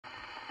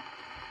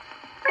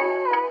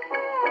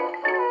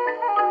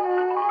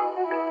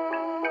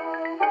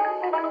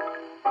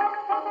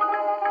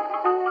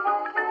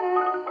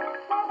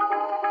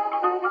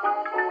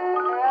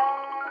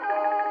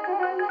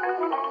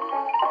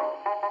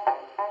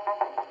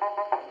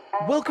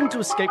Welcome to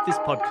Escape This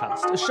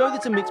Podcast, a show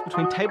that's a mix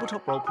between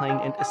tabletop role-playing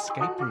and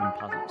escape room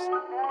puzzles.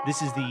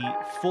 This is the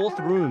fourth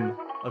room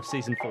of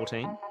Season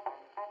 14,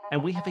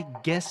 and we have a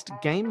guest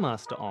game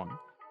master on.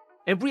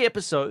 Every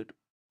episode,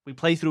 we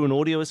play through an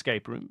audio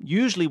escape room,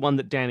 usually one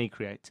that Danny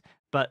creates,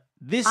 but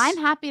this... I'm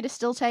happy to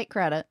still take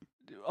credit.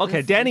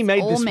 Okay, Danny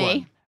made this me.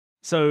 one.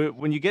 So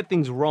when you get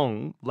things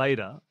wrong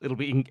later, it'll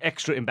be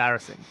extra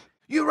embarrassing.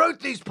 You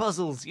wrote these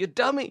puzzles, you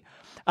dummy!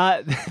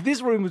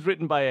 This room was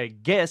written by a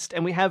guest,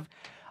 and we have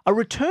a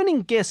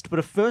returning guest, but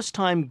a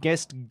first-time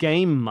guest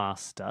game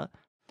master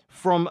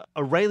from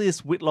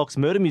Aurelius Whitlock's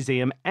Murder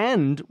Museum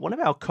and one of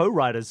our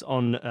co-writers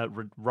on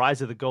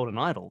Rise of the Golden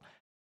Idol.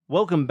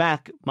 Welcome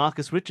back,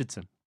 Marcus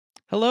Richardson.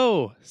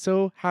 Hello.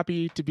 So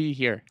happy to be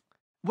here.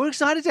 We're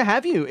excited to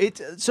have you.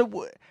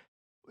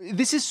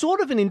 This is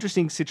sort of an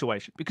interesting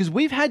situation because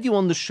we've had you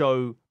on the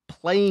show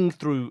playing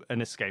through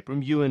an escape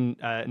room. You and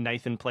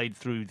Nathan played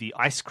through the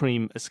ice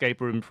cream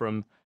escape room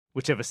from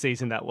whichever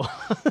season that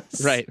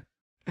was. Right.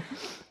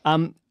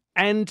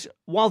 And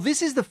while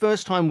this is the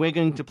first time we're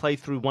going to play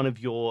through one of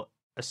your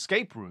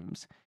escape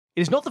rooms,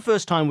 it is not the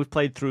first time we've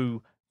played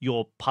through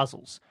your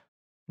puzzles.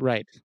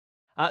 Right.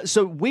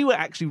 So we were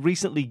actually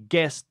recently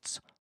guests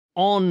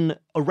on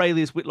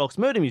Aurelius Whitlock's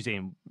Murder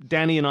Museum.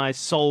 Danny and I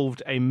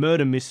solved a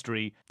murder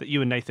mystery that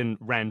you and Nathan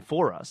ran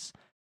for us.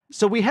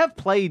 So we have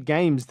played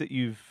games that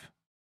you've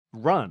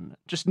run,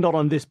 just not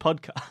on this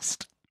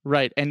podcast.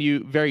 Right. And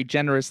you very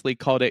generously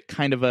called it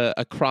kind of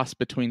a cross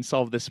between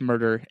Solve This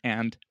Murder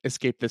and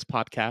Escape This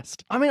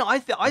Podcast. I mean,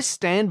 I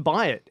stand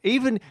by it.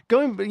 Even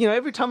going,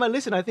 every time I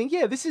listen, I think,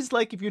 yeah, this is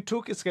like if you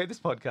took Escape This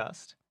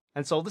Podcast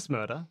and Solve This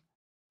Murder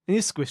and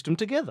you squished them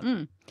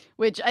together.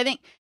 Which I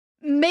think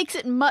makes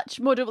it much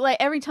more, like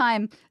every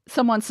time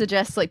someone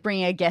suggests like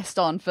bringing a guest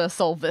on for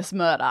Solve This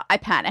Murder, I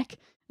panic.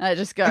 And I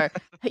just go,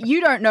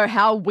 you don't know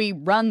how we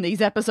run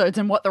these episodes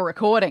and what the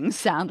recordings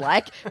sound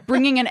like.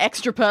 Bringing an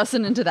extra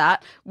person into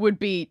that would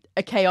be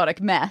a chaotic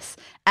mess.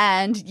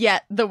 And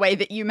yet the way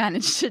that you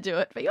managed to do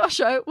it for your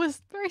show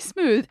was very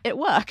smooth. It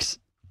worked.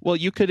 Well,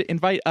 you could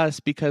invite us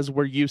because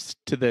we're used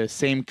to the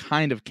same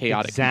kind of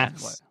chaotic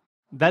mess.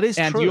 That is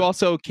true. And you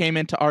also came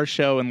into our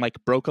show and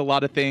like broke a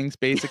lot of things,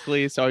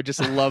 basically. So I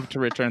just love to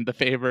return the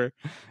favor.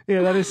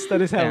 Yeah, that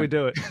is how we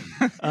do it.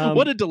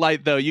 What a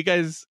delight, though. You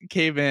guys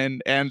came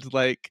in and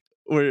like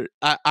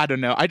I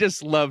don't know. I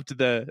just loved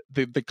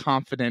the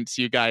confidence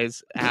you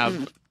guys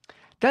have.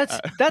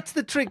 That's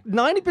the trick.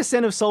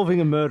 90% of solving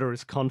a murder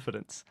is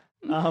confidence.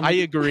 I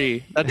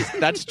agree.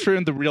 That's true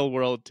in the real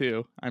world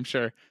too, I'm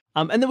sure.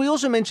 And then we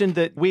also mentioned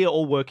that we are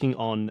all working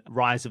on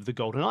Rise of the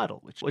Golden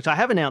Idol, which I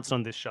have announced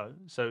on this show.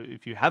 So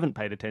if you haven't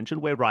paid attention,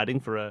 we're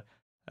writing for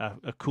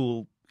a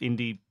cool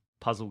indie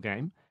puzzle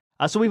game.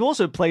 So we've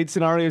also played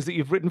scenarios that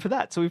you've written for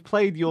that. So we've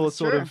played your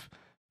of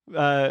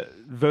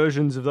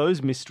versions of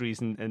those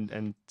mysteries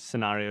and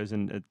scenarios,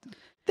 and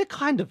they're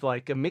kind of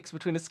like a mix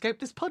between Escape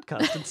This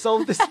Podcast and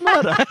Solve This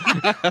Murder.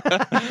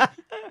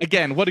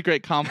 Again, what a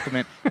great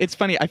compliment. It's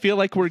funny. I feel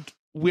like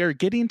we're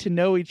getting to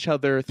know each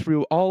other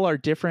through all our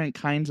different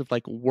kinds of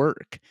like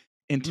work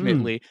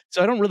intimately.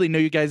 So I don't really know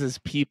you guys as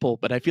people,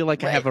 but I feel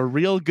like I have a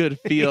real good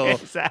feel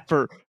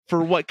exactly.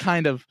 for what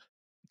kind of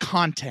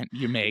content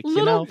you make.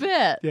 Little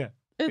bit. Yeah.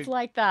 It's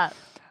like that.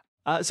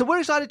 So we're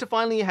excited to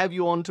finally have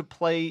you on to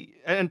play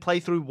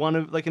through one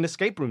of like an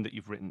escape room that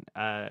you've written.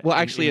 Well,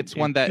 actually, it's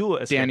one that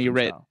Danny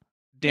wrote.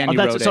 Danny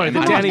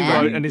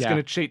wrote and is going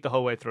to cheat the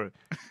whole way through.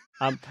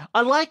 I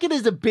like it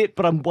as a bit,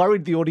 but I'm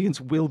worried the audience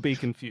will be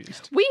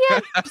confused. We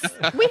have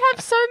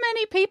so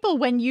many people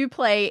when you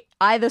play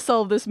either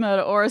Solve This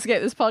Murder or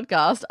Escape This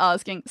Podcast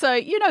asking, so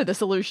you know the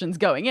solution's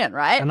going in,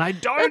 right? And I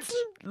don't. It's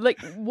like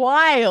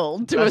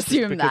wild to That's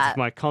assume just because that. of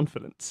my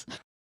confidence.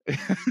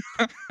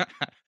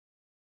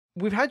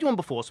 We've had you on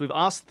before, so we've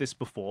asked this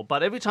before,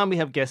 but every time we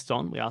have guests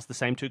on, we ask the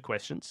same two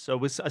questions. So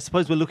I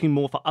suppose we're looking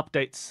more for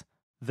updates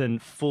than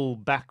full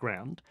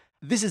background.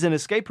 This is an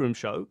escape room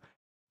show.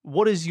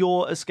 What is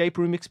your escape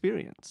room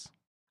experience?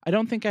 I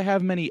don't think I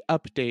have many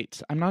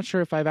updates. I'm not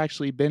sure if I've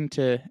actually been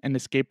to an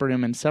escape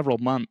room in several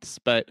months,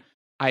 but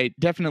I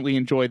definitely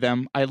enjoy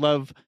them. I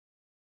love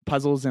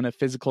puzzles in a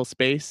physical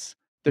space.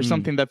 There's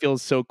something that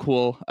feels so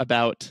cool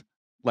about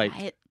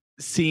like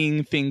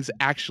seeing things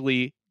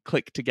actually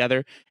click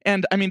together.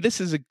 And I mean, this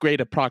is a great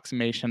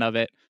approximation of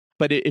it,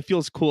 but it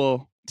feels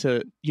cool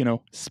to,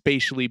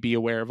 spatially be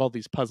aware of all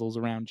these puzzles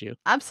around you.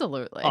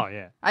 Absolutely. Oh,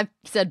 yeah. I've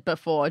said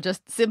before,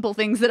 just simple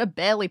things that are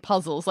barely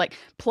puzzles, like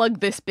plug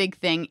this big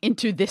thing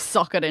into this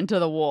socket into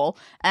the wall.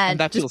 And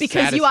just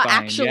because you are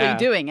actually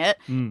doing it,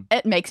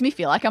 it makes me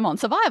feel like I'm on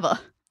Survivor.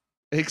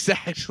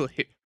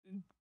 Exactly.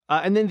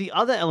 And then the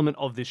other element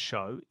of this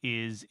show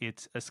is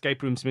it's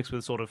escape rooms mixed with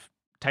a sort of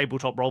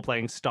tabletop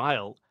role-playing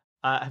style.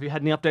 Have you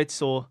had any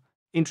updates or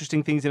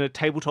interesting things in a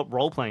tabletop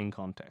role-playing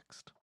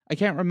context? I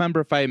can't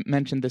remember if I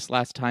mentioned this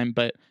last time,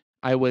 but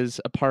I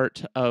was a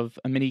part of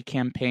a mini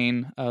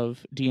campaign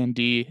of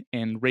D&D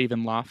in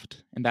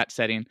Ravenloft in that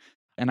setting,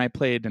 and I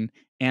played an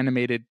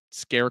animated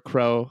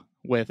scarecrow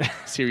with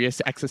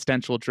serious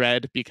existential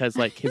dread because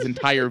like his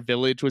entire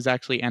village was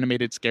actually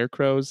animated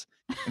scarecrows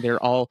and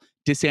they're all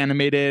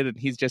disanimated and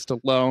he's just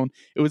alone.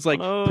 It was like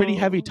pretty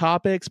heavy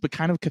topics, but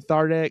kind of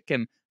cathartic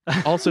and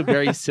also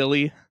very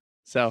silly.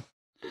 So,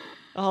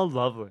 oh,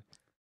 lovely.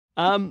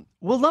 Well,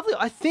 lovely.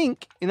 I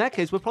think in that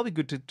case, we're probably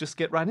good to just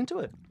get right into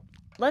it.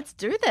 Let's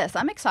do this.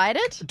 I'm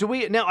excited. Do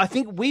we? Now, I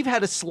think we've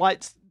had a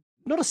slight,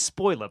 not a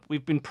spoiler, but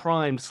we've been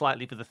primed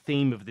slightly for the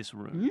theme of this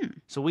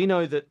room. So we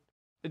know that.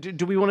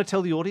 Do we want to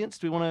tell the audience?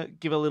 Do we want to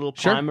give a little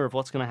primer of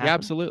what's going to happen? Yeah,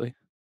 absolutely.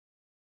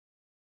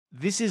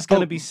 This is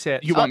going to be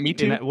set. You want me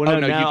to? Well,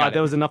 no, you got it.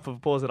 There was enough of a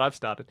pause that I've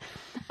started.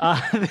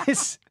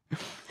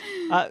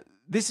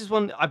 This is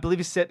one I believe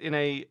is set in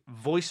a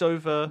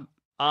voiceover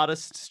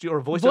artist studio or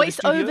a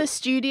voiceover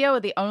studio are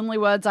the only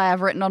words I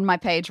have written on my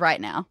page right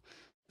now.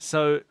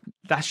 So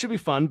that should be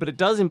fun, but it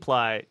does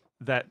imply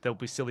that there'll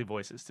be silly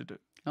voices to do.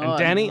 And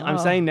Danny, I'm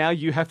saying now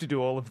you have to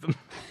do all of them.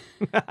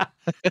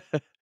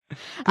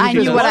 I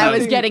knew what I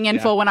was getting in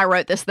for when I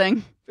wrote this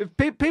thing.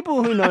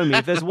 People who know me,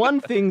 if there's one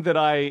thing that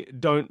I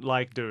don't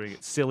like doing,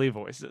 it's silly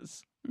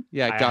voices.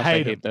 Yeah, gosh,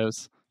 I hate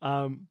those.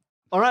 All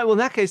right, well, in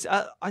that case,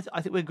 I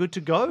think we're good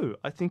to go.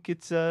 I think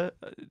it's over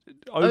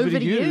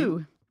to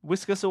you.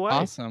 Whisk us away.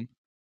 Awesome.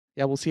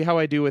 Yeah, we'll see how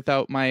I do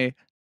without my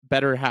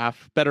better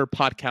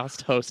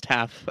podcast host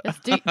half. Yes,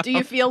 do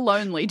you feel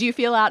lonely? Do you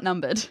feel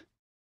outnumbered?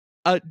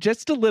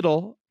 Just a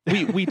little.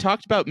 We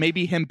talked about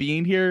maybe him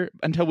being here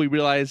until we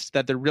realized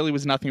that there really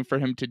was nothing for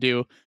him to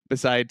do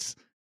besides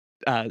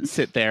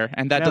sit there,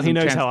 and that doesn't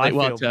translate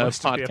well to a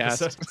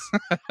podcast.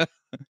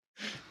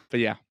 But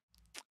yeah,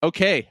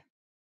 okay,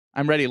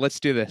 I'm ready. Let's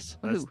do this.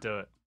 Let's do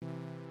it.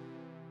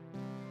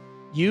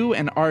 You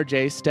and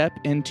RJ step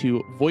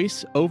into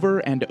Voice Over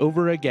and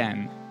Over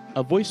Again,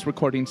 a voice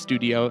recording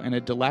studio in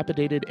a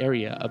dilapidated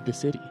area of the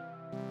city.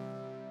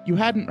 You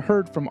hadn't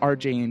heard from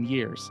RJ in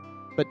years,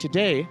 but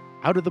today,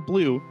 out of the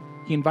blue,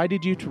 he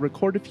invited you to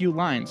record a few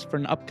lines for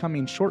an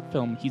upcoming short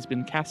film he's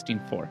been casting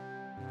for.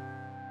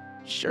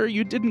 Sure,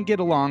 you didn't get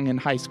along in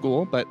high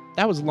school, but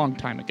that was a long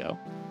time ago.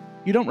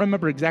 You don't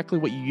remember exactly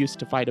what you used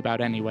to fight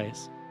about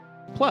anyways.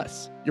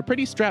 Plus, you're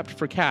pretty strapped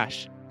for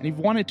cash, and you've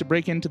wanted to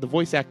break into the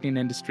voice acting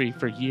industry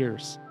for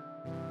years.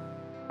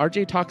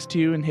 RJ talks to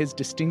you in his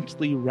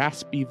distinctly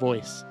raspy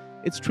voice.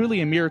 It's truly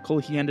a miracle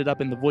he ended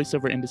up in the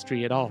voiceover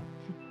industry at all.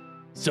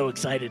 So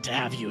excited to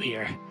have you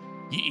here.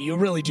 You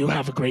really do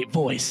have a great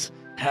voice.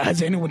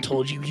 Has anyone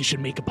told you should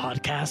make a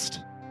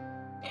podcast?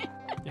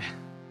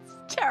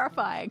 It's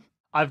terrifying.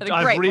 I've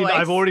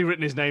already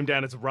written his name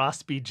down. It's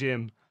Raspy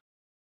Jim.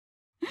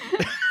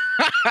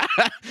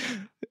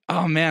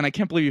 Oh man, I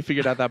can't believe you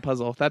figured out that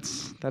puzzle.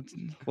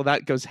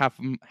 That goes half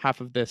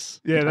of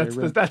this. Yeah,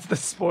 that's the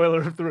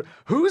spoiler of the.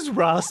 Who's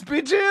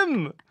Raspy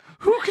Jim?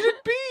 Who could it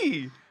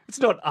be? It's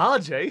not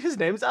RJ. His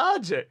name's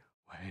RJ.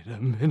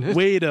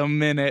 Wait a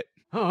minute.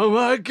 Oh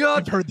my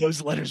God! I've heard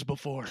those letters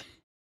before.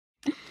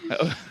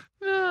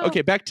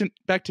 Okay, back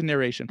to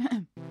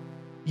narration.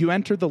 You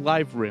enter the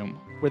live room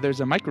where there's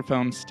a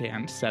microphone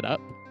stand set up,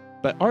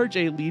 but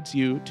RJ leads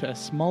you to a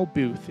small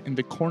booth in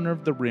the corner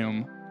of the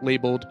room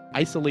labeled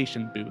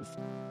Isolation Booth.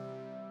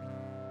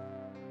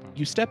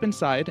 You step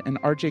inside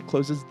and RJ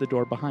closes the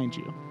door behind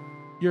you.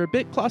 You're a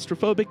bit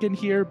claustrophobic in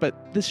here,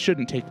 but this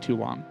shouldn't take too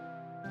long.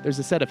 There's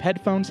a set of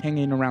headphones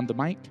hanging around the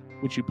mic,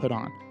 which you put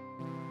on.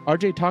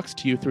 RJ talks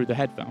to you through the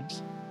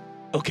headphones.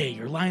 Okay,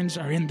 your lines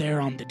are in there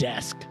on the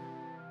desk.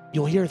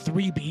 You'll hear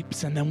 3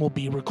 beeps and then we'll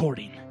be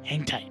recording.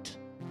 Hang tight.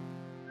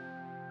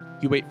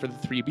 You wait for the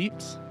 3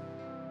 beeps,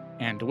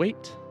 and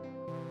wait,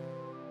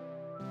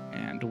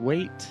 and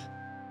wait.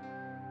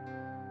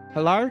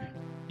 Hello?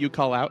 You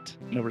call out,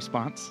 no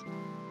response.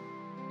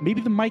 Maybe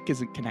the mic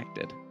isn't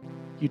connected.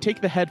 You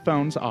take the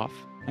headphones off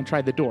and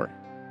try the door.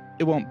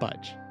 It won't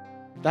budge.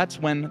 That's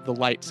when the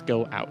lights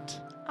go out.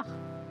 Oh,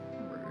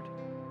 rude.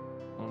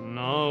 Oh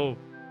no.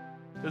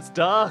 It's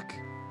dark.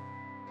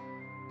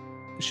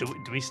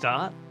 Do we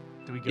start?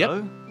 Do we go?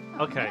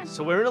 Yep. Okay,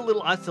 so we're in a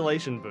little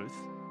isolation booth,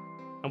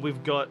 and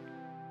we've got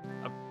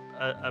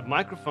a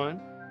microphone.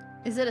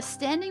 Is it a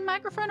standing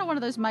microphone or one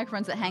of those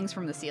microphones that hangs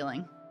from the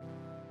ceiling?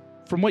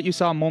 From what you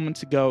saw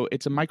moments ago,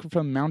 it's a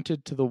microphone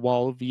mounted to the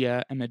wall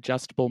via an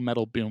adjustable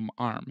metal boom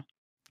arm.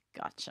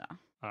 Gotcha.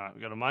 All right,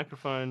 we've got a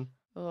microphone.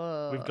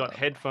 Oh. We've got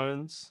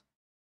headphones.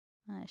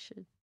 I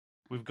should.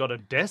 We've got a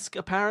desk,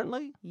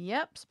 apparently.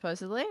 Yep,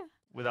 supposedly.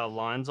 With our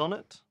lines on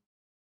it.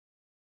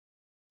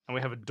 And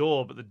we have a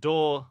door, but the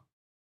door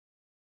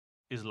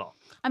is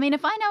locked. I mean,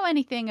 if I know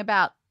anything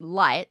about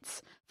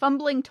lights,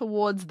 fumbling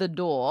towards the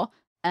door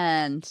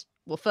and,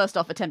 well, first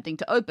off attempting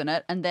to open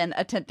it and then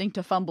attempting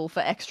to fumble for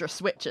extra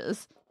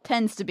switches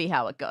tends to be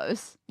how it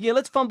goes. Yeah,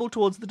 let's fumble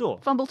towards the door.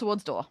 Fumble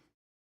towards door.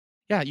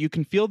 Yeah, you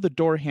can feel the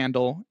door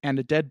handle and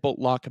a deadbolt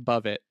lock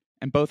above it,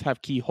 and both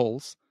have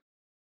keyholes.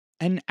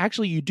 And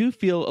actually, you do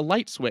feel a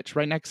light switch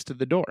right next to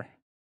the door.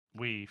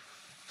 We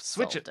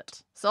switch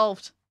it.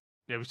 Solved.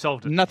 Yeah, we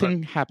solved it.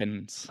 Nothing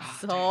happens.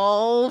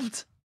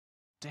 Solved.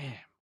 Damn.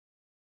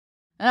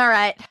 All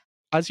right.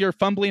 As you're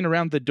fumbling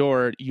around the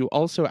door, you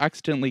also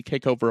accidentally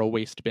kick over a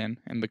waste bin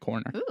in the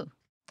corner. Ooh.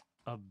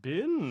 A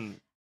bin.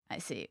 I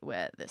see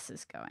where this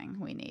is going.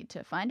 We need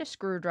to find a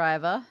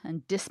screwdriver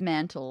and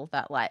dismantle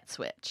that light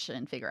switch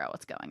and figure out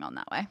what's going on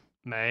that way.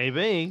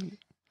 Maybe.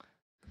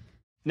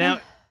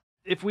 Now,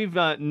 if we've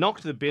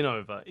knocked the bin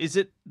over, is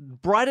it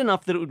bright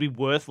enough that it would be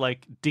worth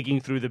like digging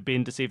through the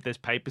bin to see if there's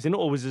papers in it,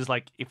 or was this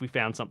like if we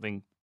found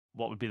something,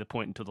 what would be the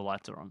point until the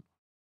lights are on?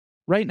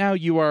 Right now,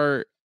 you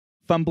are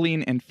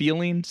fumbling and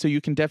feeling, so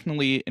you can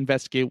definitely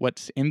investigate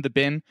what's in the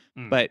bin,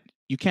 but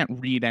you can't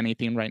read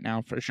anything right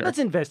now for sure. Let's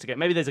investigate.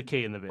 Maybe there's a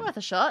key in the bin. Worth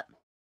a shot.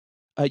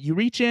 You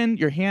reach in,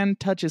 your hand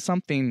touches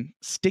something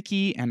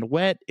sticky and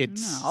wet.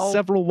 It's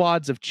several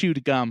wads of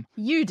chewed gum.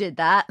 You did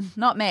that,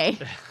 not me.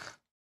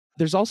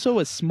 There's also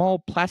a small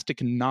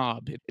plastic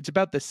knob. It's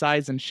about the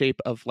size and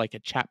shape of like a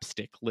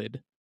chapstick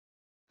lid.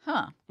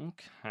 Huh.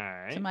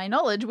 Okay. To my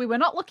knowledge, we were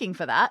not looking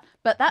for that,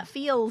 but that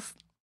feels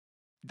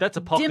That's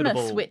a dimmer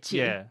pocketable. switchy.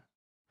 Yeah.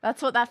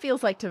 That's what that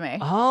feels like to me.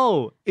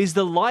 Oh, does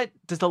the light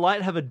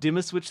have a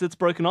dimmer switch that's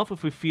broken off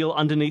if we feel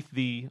underneath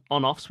the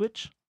on-off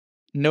switch?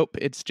 Nope,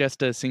 it's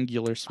just a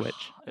singular switch.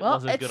 Well,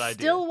 wasn't a it's good idea.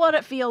 still what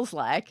it feels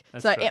like.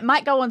 That's so fair. it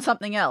might go on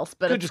something else,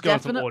 but Could it's just go on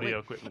definitely... some audio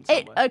equipment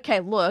somewhere. Okay,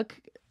 look,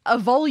 a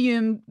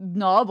volume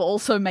knob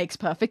also makes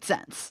perfect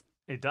sense.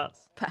 It does.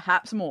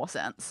 Perhaps more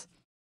sense.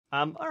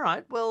 All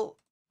right. Well,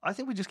 I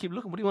think we just keep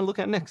looking. What do you want to look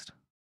at next?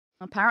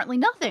 Apparently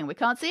nothing. We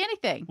can't see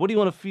anything. What do you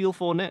want to feel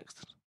for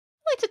next?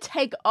 I'd like to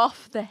take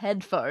off the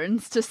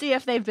headphones to see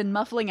if they've been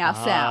muffling our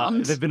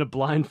sound. They've been a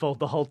blindfold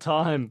the whole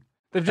time.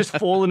 They've just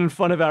fallen in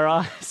front of our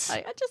eyes.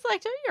 I just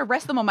like to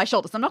rest them on my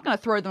shoulders. I'm not going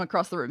to throw them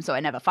across the room so I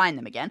never find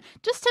them again,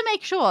 just to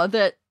make sure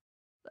that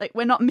like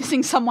we're not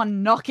missing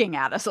someone knocking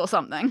at us or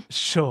something.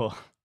 Sure.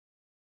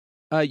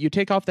 You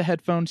take off the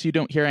headphones, you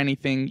don't hear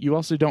anything. You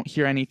also don't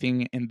hear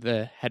anything in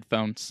the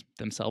headphones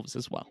themselves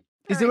as well.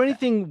 Is there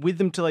anything with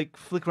them to like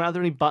flick around? Are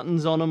there any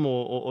buttons on them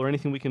or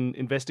anything we can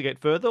investigate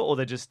further? Or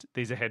they're just,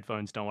 these are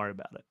headphones, don't worry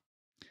about it?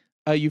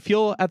 You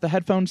feel at the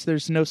headphones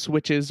there's no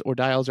switches or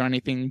dials or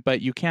anything, but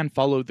you can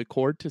follow the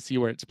cord to see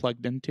where it's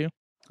plugged into.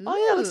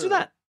 Oh yeah, let's do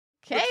that.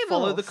 Cables. Let's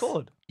follow the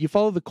cord. You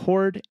follow the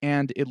cord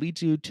and it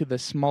leads you to the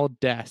small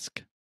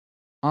desk.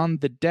 On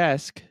the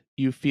desk,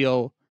 you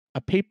feel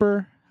a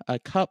paper, a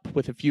cup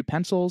with a few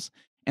pencils,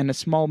 and a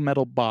small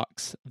metal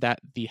box that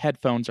the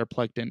headphones are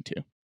plugged into.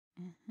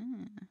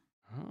 Mm-hmm.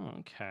 Oh,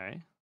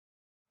 okay.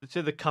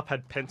 So the cup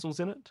had pencils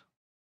in it?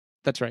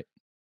 That's right.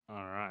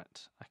 All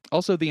right.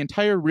 Also, the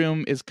entire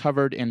room is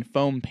covered in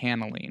foam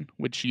paneling,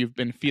 which you've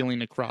been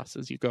feeling across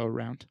as you go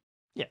around.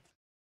 Yeah.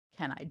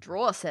 Can I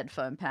draw said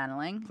foam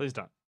paneling? Please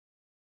don't.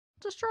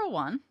 Just draw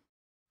one.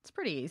 It's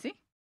pretty easy.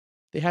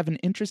 They have an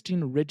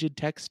interesting rigid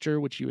texture,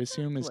 which you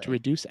assume is to Exactly.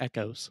 reduce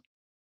echoes.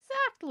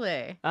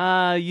 Exactly.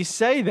 You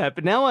say that,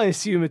 but now I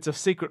assume it's a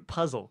secret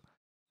puzzle.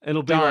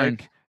 It'll be Darn.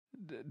 like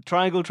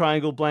triangle,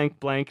 triangle, blank,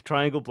 blank,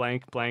 triangle,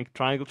 blank, blank,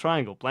 triangle,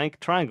 triangle, blank,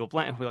 triangle,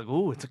 blank. We're like,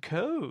 ooh, it's a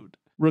code.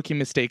 Rookie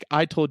mistake.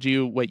 I told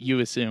you what you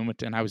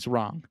assumed, and I was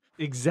wrong.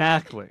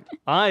 Exactly.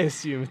 I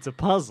assume it's a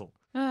puzzle.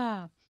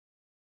 Ah.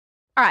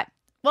 All right.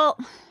 Well,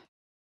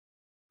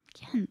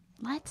 again,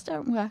 lights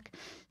don't work.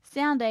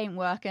 Sound ain't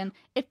working.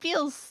 It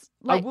feels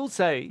like I will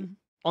say,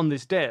 on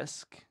this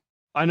desk,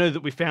 I know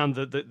that we found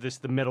the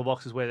metal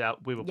boxes where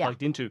we were Yeah.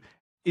 plugged into.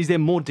 Is there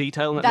more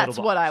detail in that metal That's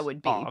box? what I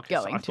would be okay,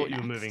 so going I to thought you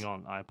were next. moving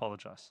on. I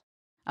apologize.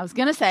 I was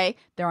going to say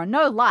there are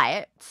no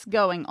lights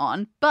going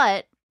on,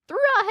 but through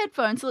our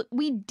headphones, look,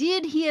 we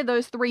did hear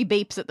those 3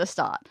 beeps at the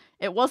start.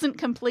 It wasn't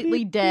completely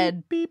Beep,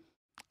 dead beep, beep.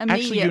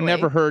 immediately. Actually, you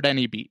never heard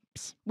any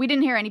beeps. We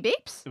didn't hear any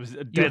beeps? It was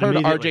You dead heard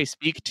immediately. RJ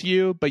speak to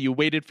you, but you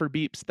waited for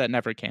beeps that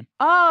never came.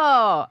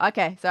 Oh,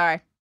 okay.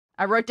 Sorry.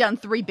 I wrote down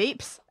 3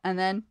 beeps and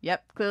then,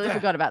 clearly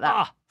forgot about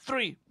that.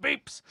 3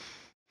 beeps.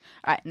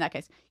 All right, in that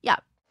case, yeah,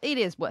 it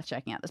is worth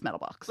checking out this metal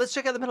box. Let's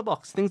check out the metal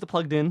box. Things are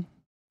plugged in.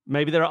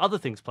 Maybe there are other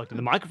things plugged in.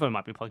 The microphone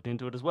might be plugged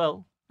into it as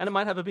well. And it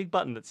might have a big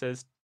button that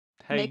says,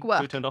 hey, Make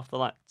work. we turned off the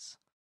lights.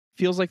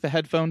 Feels like the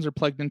headphones are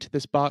plugged into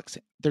this box.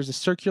 There's a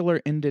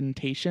circular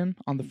indentation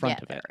on the front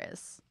yeah, of it. there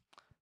is.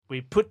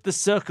 We put the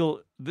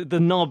circle, the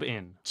knob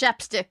in.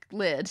 Chapstick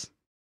lid.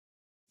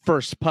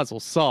 First puzzle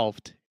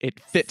solved. It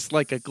fits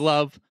like a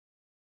glove,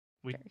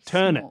 We Very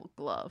turn it. small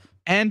glove.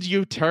 and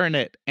you turn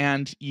it,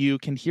 and you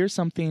can hear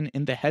something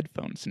in the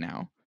headphones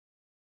now.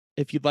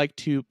 If you'd like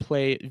to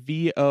play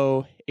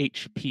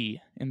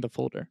VOHP in the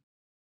folder.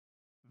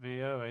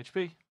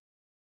 VOHP.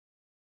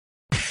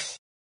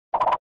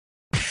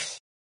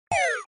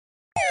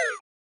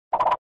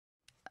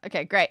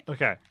 Okay, great.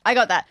 Okay. I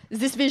got that. Does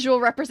this visual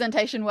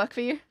representation work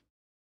for you?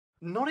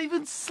 Not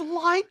even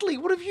slightly.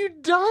 What have you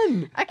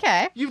done?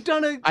 Okay. You've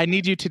done a. I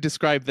need you to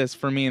describe this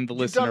for me and the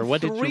you've done listener.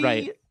 What did you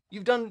write?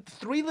 You've done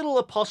 3 little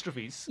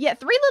apostrophes. Yeah,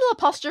 3 little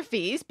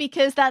apostrophes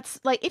because that's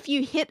like if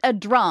you hit a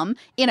drum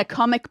in a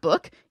comic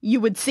book, you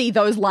would see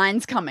those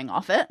lines coming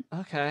off it.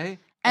 Okay.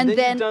 And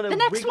then you've done a the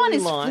next one wiggly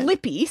is line.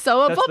 flippy,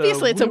 so That's the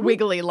obviously it's a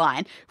wiggle. wiggly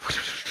line.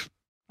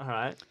 All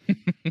right.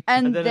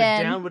 And, And then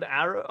a downward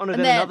arrow. Oh, no,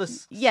 and then then another.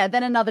 yeah,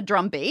 then another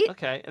drum beat.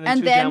 Okay, and then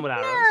And 2 then downward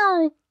arrows.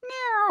 meow,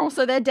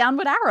 Also, they're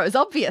downward arrows,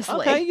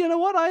 obviously. Okay, you know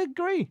what? I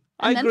agree.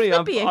 And then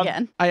flippy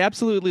again. I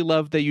absolutely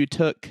love that you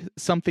took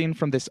something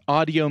from this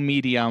audio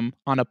medium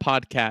on a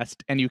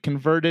podcast and you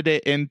converted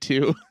it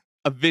into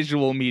a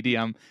visual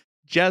medium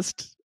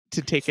just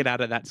to take it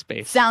out of that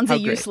space. Sounds How are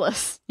great.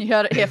 useless. You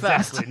heard it here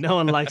Exactly. first. No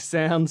one likes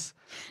sounds.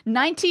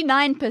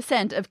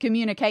 99% of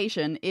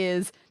communication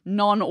is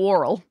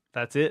non-oral.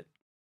 That's it.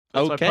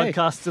 That's why Okay.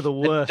 podcasts are the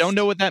I worst. don't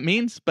know what that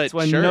means, but That's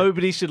why sure.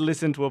 nobody should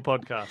listen to a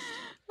podcast.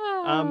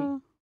 Ah.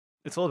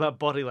 It's all about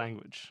body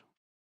language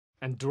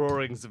and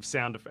drawings of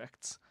sound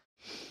effects.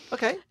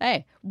 Okay.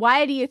 Hey,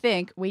 why do you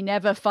think we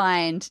never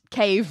find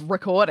cave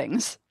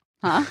recordings?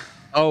 Huh?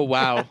 Oh,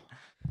 wow.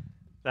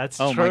 That's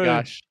Oh, true. my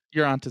gosh.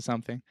 You're onto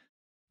something.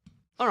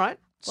 All right.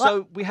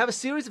 So we have a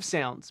series of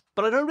sounds,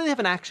 but I don't really have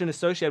an action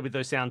associated with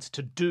those sounds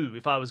to do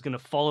if I was going to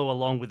follow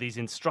along with these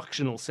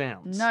instructional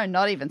sounds. No,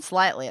 not even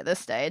slightly at this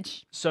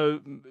stage. So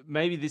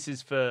maybe this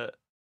is for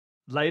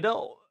later,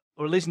 or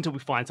at least until we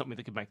find something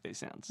that could make these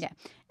sounds. Yeah.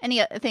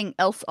 Anything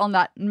else on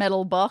that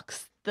metal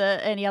box?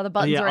 Any other Oh,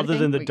 buttons yeah, or anything?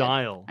 other than the We good?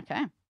 dial.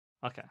 Okay.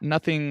 Okay.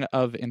 Nothing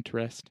of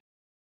interest.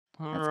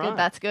 All That's right. good.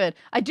 That's good.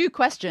 I do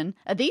question,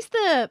 are these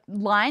the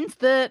lines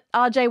that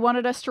RJ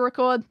wanted us to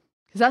record?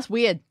 Because that's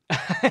weird.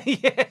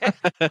 Yeah.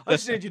 I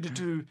just need you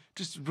to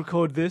just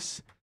record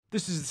this.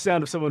 This is the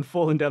sound of someone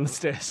falling down the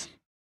stairs.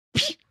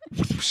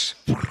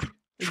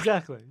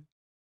 Exactly.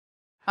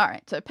 All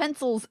right. So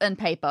pencils and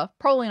paper,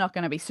 probably not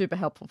going to be super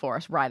helpful for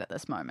us right at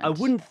this moment. I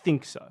wouldn't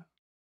think so.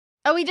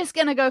 Are we just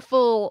going to go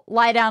full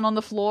lie down on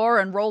the floor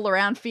and roll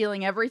around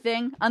feeling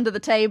everything under the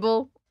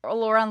table,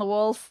 all around the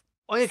walls?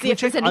 Oh yeah, See can we if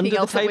there's check anything under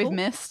else the that table? we've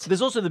missed.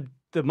 There's also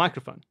the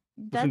microphone,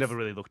 which we That's- never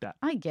really looked at.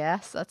 I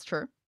guess that's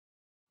true.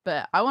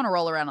 But I want to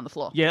roll around on the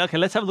floor. Yeah, okay,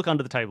 let's have a look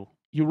under the table.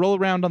 You roll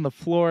around on the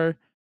floor.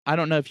 I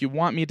don't know if you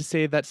want me to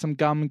say that some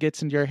gum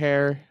gets into your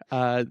hair.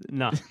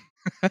 No.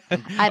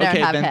 I don't okay,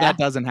 have then hair. that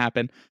doesn't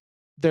happen.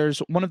 There's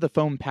one of the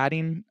foam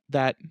padding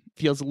that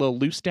feels a little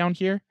loose down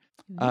here.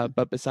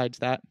 But besides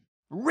that,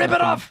 Rip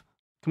it off!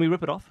 Can we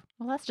rip it off?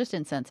 Well, that's just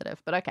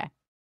insensitive, but okay.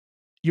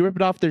 you rip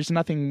it off. There's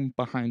nothing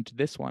behind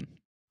this one.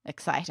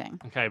 Exciting.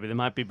 Okay, but there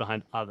might be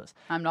behind others.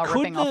 I'm not Could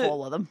ripping off the-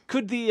 all of them.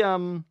 Could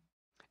the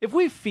if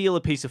we feel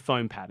a piece of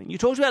foam padding, you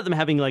talked about them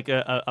having like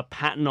a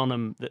pattern on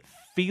them that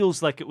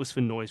feels like it was for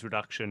noise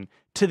reduction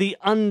to the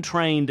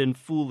untrained and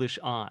foolish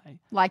eye,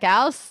 Like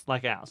ours?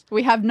 like ours.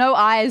 We have no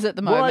eyes at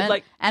the Well, I'd moment,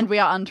 like- and we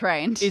are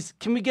untrained.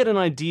 Can we get an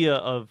idea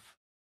of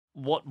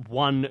what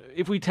one,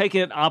 if we take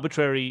an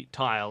arbitrary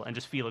tile and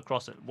just feel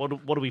across it, what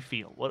do we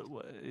feel? What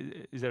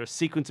is there a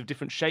sequence of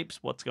different shapes?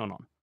 What's going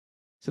on?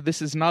 So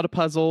this is not a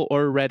puzzle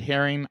or a red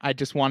herring. I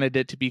just wanted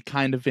it to be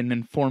kind of an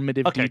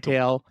informative Okay, cool.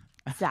 detail.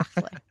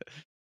 Exactly.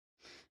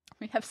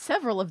 We have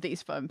several of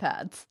these foam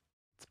pads.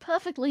 It's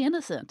perfectly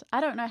innocent.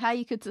 I don't know how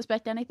you could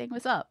suspect anything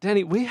was up.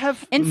 Danny, we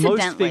have most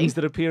Incidentally- things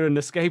that appear in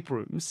escape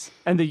rooms,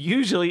 and they're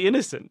usually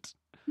innocent.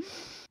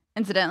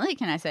 Incidentally,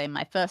 can I say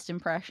my first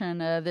impression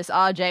of this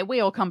RJ?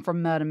 We all come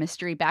from murder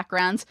mystery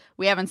backgrounds.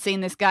 We haven't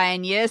seen this guy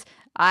in years.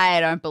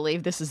 I don't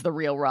believe this is the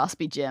real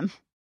Raspy Jim.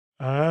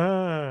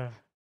 Ah.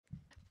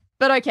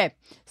 But okay,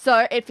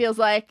 so it feels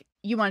like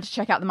you wanted to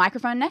check out the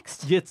microphone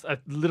next? Yeah, it's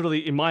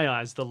literally, in my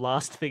eyes, the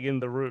last thing in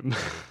the room.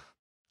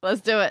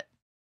 Let's do it.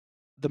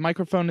 The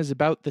microphone is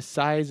about the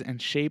size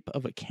and shape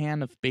of a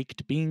can of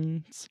baked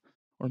beans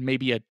or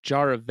maybe a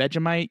jar of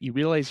Vegemite. You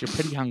realize you're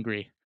pretty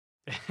hungry.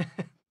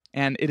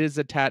 And it is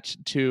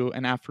attached to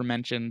an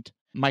aforementioned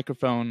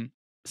microphone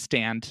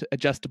stand,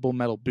 adjustable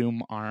metal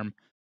boom arm,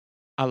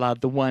 a la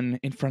the one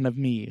in front of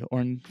me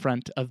or in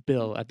front of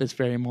Bill at this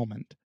very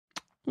moment.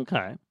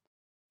 Okay.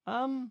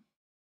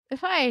 If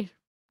I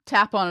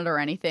tap on it or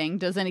anything,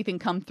 does anything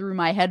come through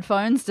my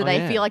headphones? Do Oh, they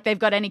yeah. feel like they've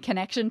got any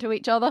connection to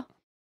each other?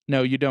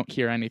 No, you don't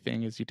hear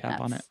anything as you tap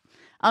on it. That's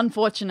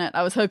unfortunate.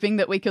 I was hoping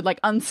that we could like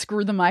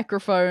unscrew the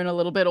microphone a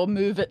little bit or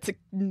move its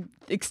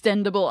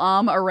extendable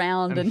arm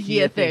around and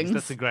hear things.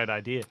 That's a great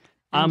idea.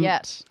 And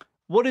yet,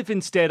 What if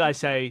instead I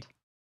say,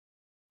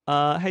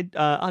 hey,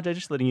 RJ,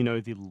 just letting you know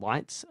the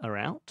lights are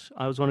out.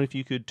 I was wondering if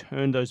you could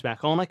turn those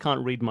back on. I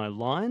can't read my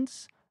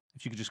lines.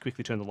 If you could just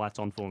quickly turn the lights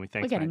on for me. we're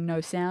Thanks, getting mate.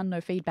 no sound, no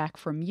feedback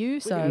from you,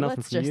 so getting nothing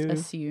let's from just you.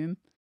 assume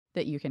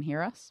that you can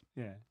hear us.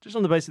 Yeah. Just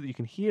on the basis that you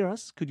can hear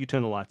us, could you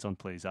turn the lights on,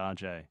 please,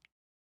 RJ?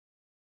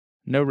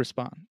 No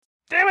response.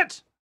 Damn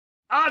it!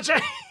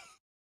 RJ!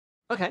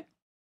 Okay.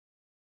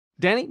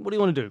 Danny, what do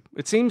you want to do?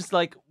 It seems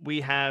like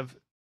we have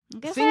I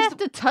guess I Things have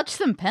to touch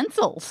some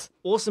pencils.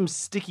 awesome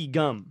sticky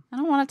gum. I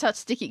don't want to touch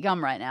sticky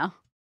gum right now.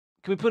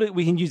 Can we put it?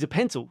 We can use a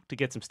pencil to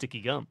get some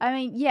sticky gum. I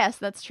mean, yes,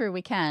 that's true,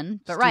 we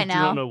can. But Still right do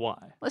now, not know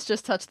why. let's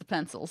just touch the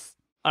pencils.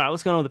 All right,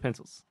 what's going on with the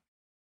pencils?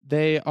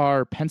 They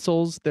are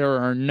pencils. There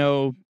are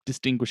no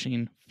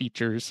distinguishing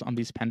features on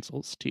these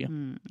pencils to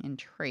you.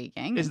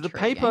 Intriguing. Is the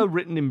intriguing. paper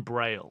written in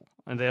braille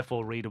and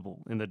therefore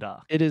readable in the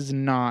dark? It is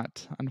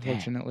not,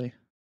 unfortunately.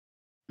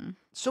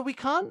 So we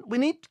can't. We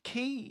need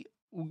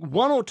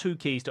one or two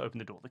keys to open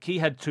the door. The key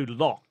had two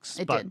locks,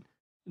 It but did.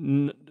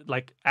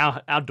 like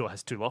our door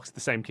has 2 locks. The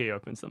same key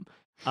opens them.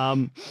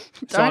 So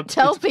Don't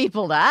tell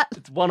people that.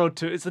 It's 1 or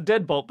 2. It's a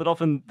deadbolt, but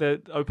often they're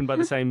opened by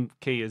the same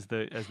key as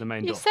the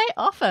main You door. say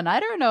often. I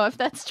don't know if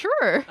that's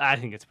true. I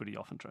think it's pretty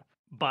often true.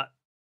 But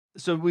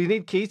so we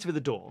need keys for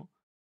the door.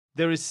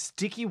 There is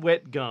sticky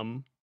wet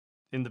gum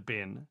in the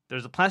bin.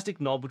 There's a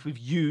plastic knob which we've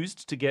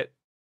used to get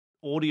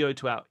audio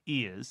to our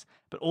ears,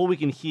 but all we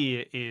can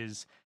hear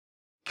is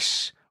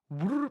ksh,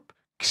 whoop,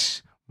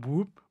 ksh,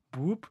 whoop,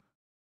 whoop,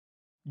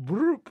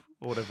 whoop,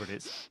 or whatever it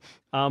is.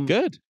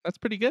 Good. That's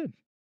pretty good.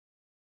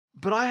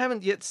 But I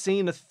haven't yet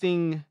seen a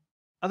thing.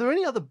 Are there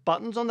any other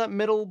buttons on that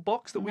metal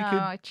box that we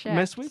I could checked.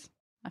 mess with?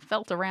 I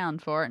felt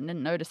around for it and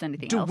didn't notice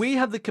anything Do else. we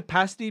have the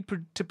capacity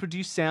to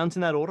produce sounds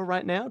in that order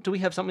right now? Do we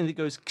have something that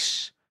goes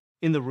ksh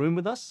in the room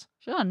with us?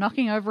 Sure,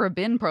 knocking over a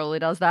bin probably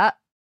does that.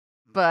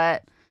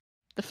 But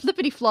the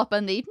flippity flop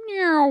and the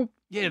meow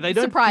Yeah, they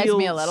don't surprised feel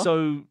me a little.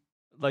 so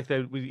like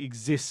they would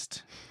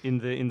exist in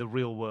the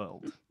real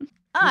world.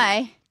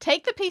 I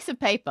take the piece of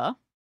paper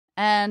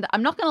and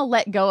I'm not going to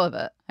let go of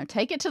it. I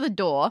take it to the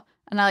door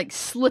and I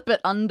slip it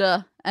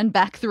under and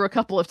back through a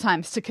couple of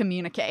times to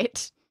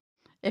communicate.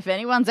 If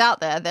anyone's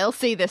out there, they'll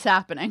see this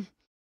happening.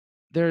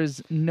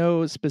 There's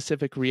no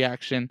specific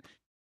reaction.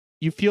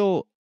 You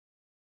feel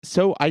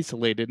so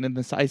isolated in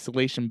this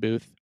isolation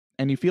booth,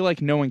 and you feel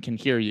like no one can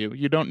hear you.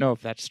 You don't know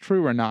if that's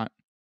true or not.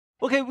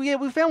 Okay, we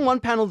found one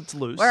panel that's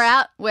loose. We're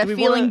out. We're Do we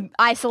feeling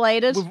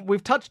isolated.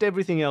 We've touched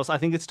everything else. I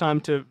think it's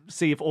time to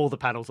see if all the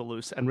panels are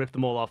loose and rip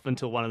them all off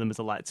until one of them is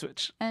a light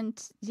switch.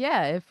 And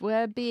yeah, if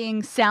we're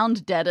being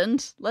sound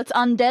deadened, let's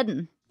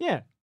undeaden.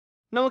 Yeah.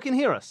 No one can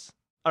hear us.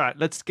 All right,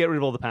 let's get rid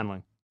of all the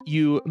paneling.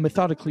 You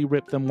methodically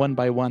rip them one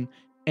by one,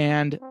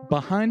 and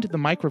behind the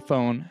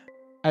microphone,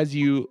 as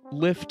you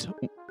lift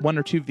 1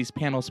 or 2 of these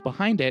panels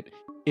behind it,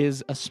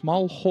 is a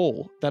small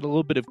hole that a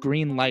little bit of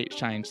green light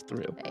shines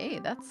through. Hey,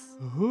 that's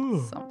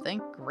Ooh.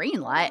 something. Green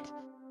light.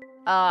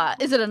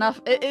 Is it enough?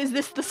 Is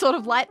this the sort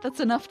of light that's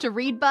enough to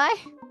read by?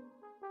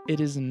 It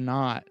is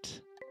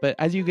not. But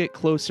as you get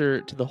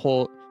closer to the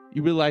hole,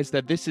 you realize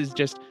that this is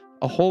just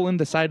a hole in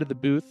the side of the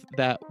booth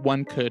that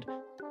one could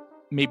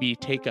maybe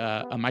take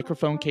a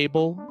microphone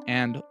cable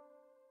and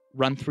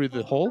run through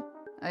the hole.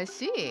 I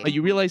see. But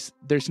you realize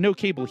there's no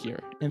cable here.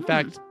 In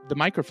fact, the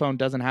microphone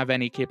doesn't have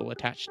any cable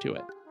attached to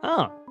it.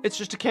 Oh, it's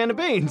just a can of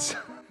beans.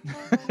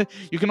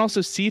 You can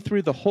also see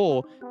through the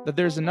hole that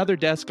there's another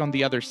desk on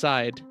the other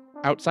side,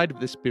 outside of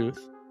this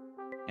booth.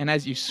 And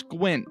as you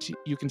squint,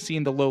 you can see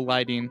in the low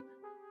lighting,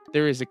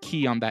 there is a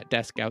key on that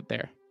desk out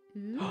there.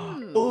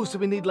 Ooh. Oh, so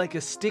we need like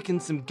a stick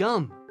and some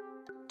gum.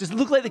 Does it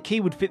look like the key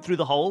would fit through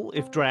the hole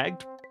if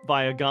dragged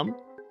via gum?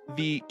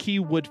 The key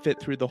would fit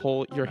through the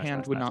hole. Your Nice, hand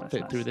nice, would nice, not nice,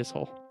 fit nice. through this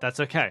hole. That's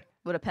okay.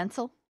 Would a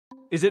pencil?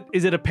 Is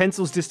it a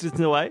pencil's distance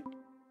away?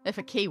 If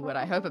a key would,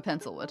 I hope a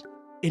pencil would.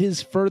 It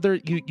is further.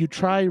 You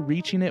try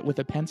reaching it with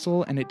a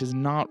pencil, and it does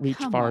not reach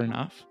Come far on.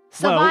 enough.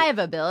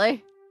 Survivor,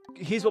 Billy.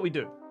 Here's what we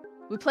do.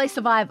 We play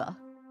Survivor.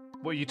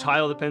 Well, you tie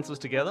all the pencils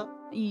together?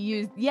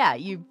 You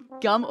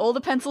gum all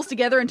the pencils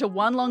together into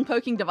one long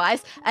poking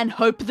device and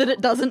hope that it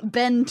doesn't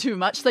bend too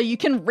much so you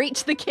can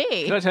reach the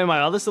key. Can I tell you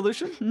my other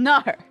solution?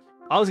 No.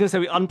 I was going to say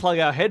we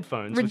unplug our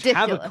headphones, which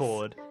have a Ridiculous.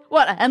 cord.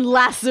 What, and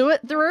lasso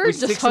it through? We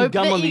Just stick some hope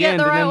gum that on you the get end,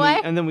 the right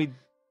way? and then we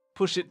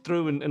push it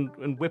through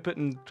and whip it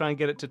and try and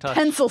get it to touch.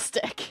 Pencil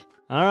stick.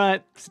 All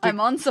right. I'm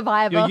on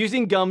Survivor. You're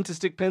using gum to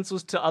stick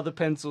pencils to other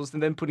pencils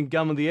and then putting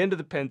gum on the end of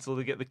the pencil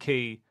to get the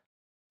key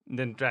and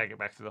then drag it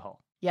back to the hole.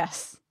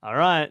 Yes. All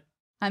right.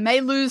 I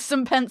may lose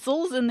some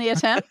pencils in the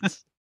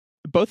attempt.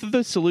 Both of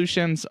those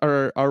solutions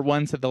are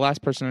ones that the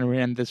last person who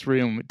ran this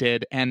room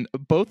did, and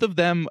both of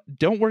them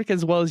don't work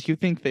as well as you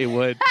think they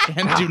would,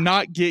 and do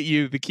not get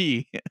you the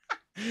key.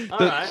 All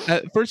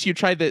right. First, you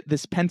try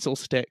this pencil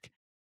stick,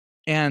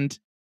 and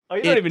Oh,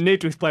 you don't even need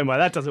to explain why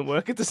that doesn't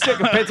work. It's a stick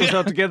of pencils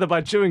held together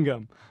by chewing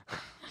gum.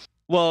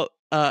 well,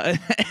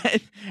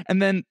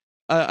 and then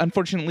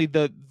unfortunately,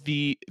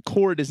 the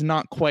cord is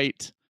not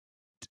quite.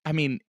 I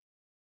mean,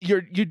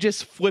 you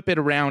just flip it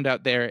around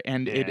out there,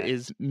 and it Yeah.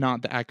 is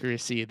not the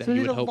accuracy that So we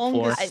you need would a hope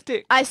longer for.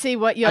 stick. I see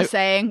what you're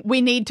saying.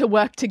 We need to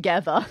work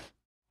together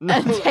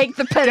and take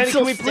the Danny, pencil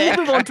can we please stick.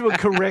 move on to a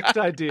correct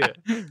idea?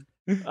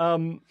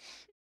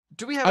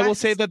 Do we have I will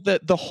say access-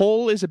 that the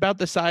hole is about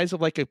the size of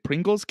like a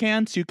Pringles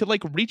can, so you could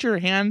like reach your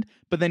hand,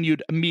 but then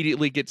you'd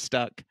immediately get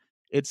stuck.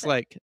 It's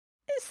like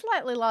It's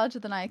slightly larger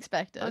than I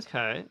expected.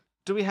 Okay.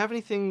 Do we have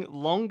anything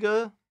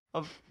longer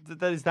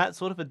that is that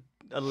sort of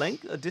a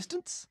length, a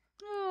distance?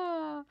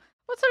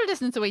 What sort of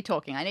distance are we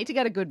talking? I need to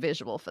get a good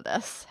visual for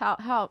this.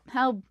 How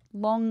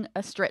long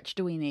a stretch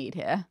do we need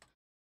here?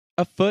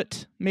 a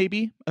foot,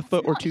 maybe a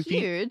foot or Not 2 feet.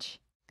 huge.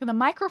 Can the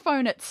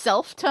microphone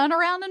itself turn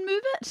around and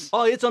move it?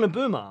 Oh, it's on a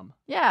boom arm.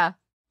 Yeah.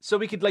 So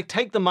we could like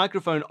take the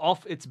microphone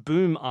off its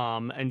boom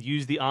arm and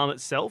use the arm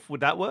itself.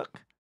 Would that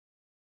work?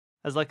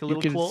 As like a You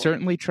little can claw?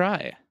 certainly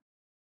try.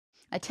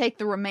 I take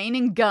the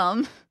remaining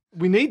gum.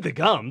 We need the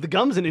gum. The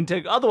gum's an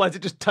intake. Otherwise,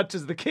 it just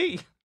touches the key.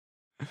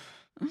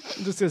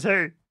 It just says,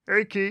 hey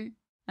key.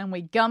 and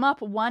we gum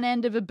up one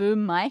end of a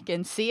boom mic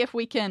and see if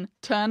we can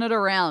turn it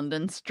around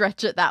and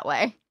stretch it that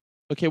way.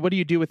 Okay, what do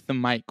you do with the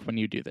mic when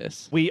you do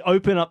this? We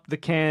open up the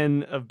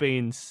can of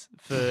beans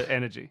for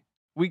energy.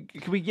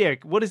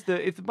 What is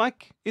the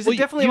mic? Is it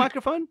definitely a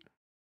microphone?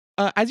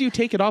 As you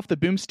take it off the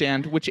boom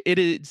stand, which it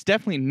is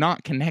definitely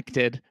not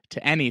connected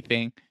to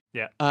anything,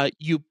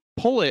 you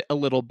pull it a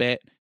little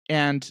bit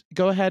and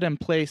go ahead and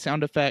play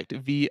sound effect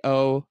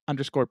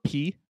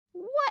VO_P.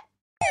 What?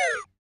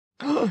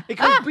 It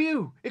goes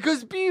pew! It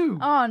goes pew!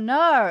 Oh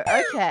no,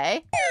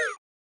 okay.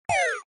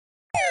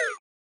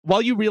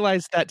 While you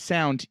realize that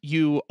sound,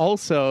 you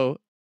also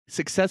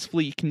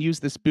successfully can use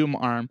this boom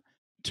arm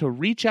to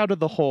reach out of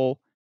the hole,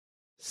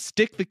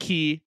 stick the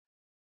key.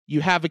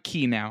 You have a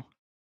key now.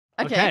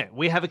 Okay,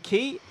 we have a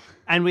key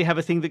and we have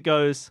a thing that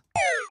goes...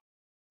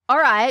 All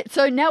right,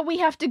 so now we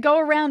have to go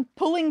around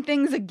pulling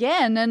things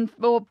again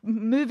or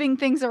moving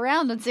things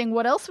around and seeing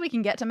what else we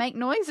can get to make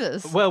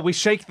noises. Well, we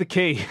shake the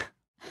key.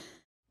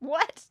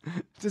 What?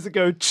 Does it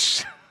go...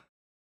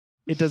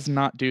 It does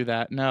not do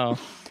that, no.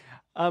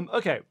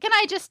 Okay. Can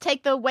I just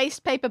take the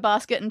waste paper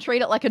basket and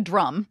treat it like a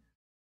drum?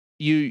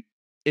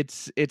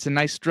 It's a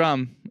nice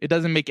drum. It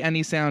doesn't make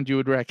any sound you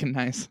would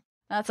recognize.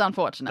 That's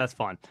unfortunate. That's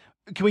fine.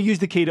 Can we use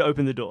the key to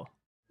open the door?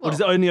 Well, or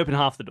does it only open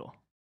half the door?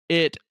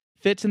 It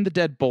fits in the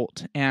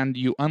deadbolt, and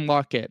you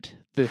unlock it.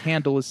 The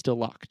handle is still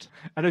locked.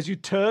 And as you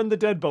turn the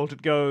deadbolt,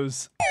 it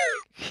goes...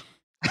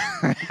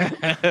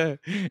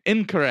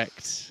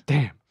 Incorrect.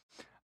 Damn.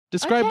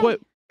 Describe Okay.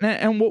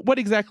 what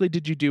exactly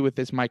did you do with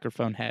this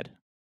microphone head?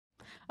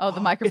 Oh, the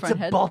microphone It's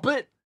a head.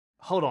 boppet?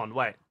 Hold on,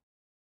 wait.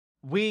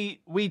 We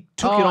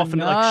took it Oh, off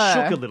and it like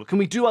no. shook a little.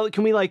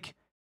 Can we like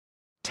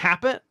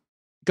tap it?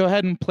 Go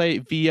ahead and play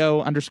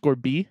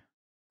VO_B.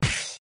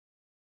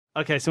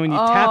 Okay, so when you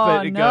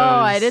tap it, it no, goes.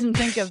 I didn't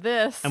think of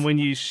this. And when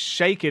you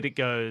shake it, it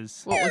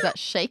goes. What was that?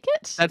 Shake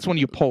it? That's when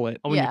you pull it.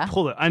 Oh, when Yeah. you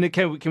pull it. And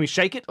can we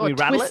shake it? Can Or we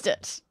rattle twist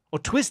it? Or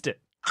twist it?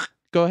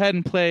 Go ahead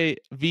and play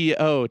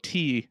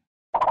VOT.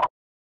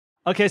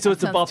 Okay, so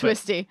it's a Sounds boppet.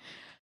 twisty.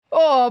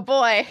 Oh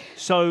boy.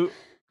 So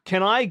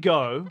can I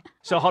go?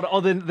 So hold on.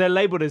 Oh, they're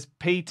labeled as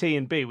P, T,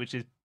 and B, which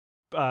is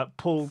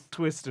pull,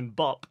 twist, and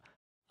bop.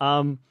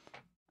 Oh,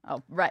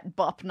 right.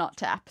 Bop, not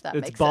tap. That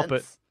It's makes bop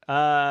sense.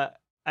 it.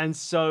 And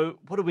so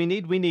what do we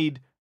need? We need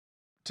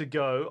to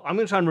go. I'm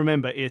going to try and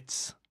remember.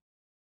 It's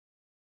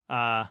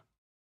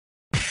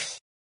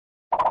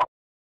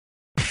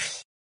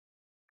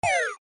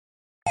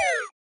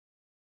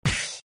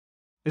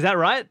Is that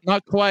right?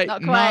 Not quite.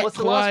 Not quite. What's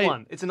the last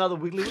one? It's another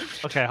wiggly one?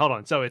 Okay, hold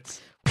on. So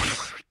it's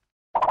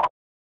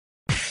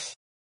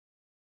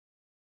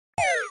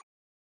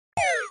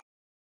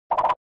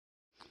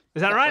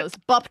Is that right? Was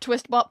bop,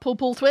 twist, bop, pull,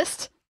 pull,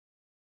 twist.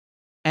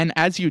 And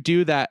as you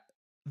do that,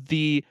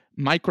 the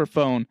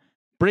microphone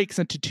breaks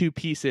into two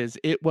pieces.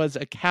 It was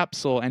a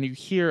capsule, and you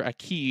hear a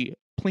key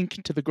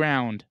plink to the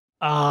ground.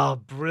 Ah,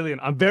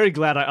 brilliant. I'm very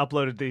glad I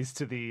uploaded these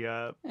to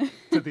the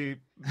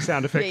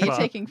sound effect Yeah, you're bar.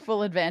 taking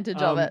full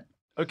advantage of it.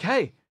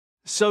 Okay.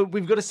 So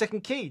we've got a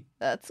second key.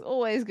 That's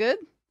always good.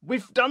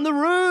 We've done the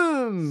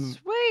room.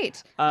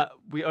 Sweet.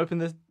 We open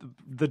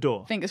the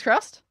door. Fingers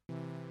crossed.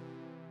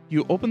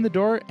 You open the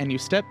door and you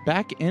step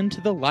back into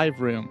the live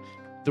room.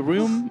 The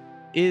room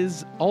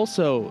is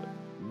also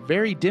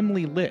very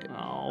dimly lit.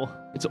 Oh.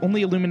 It's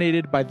only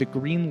illuminated by the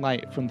green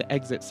light from the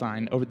exit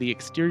sign over the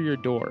exterior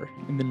door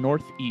in the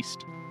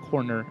northeast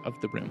corner of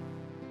the room.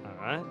 All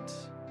right.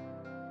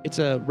 It's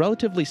a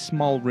relatively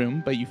small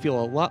room, but you feel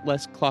a lot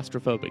less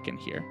claustrophobic in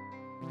here.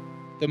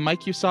 The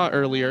mic you saw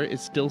earlier is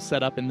still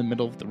set up in the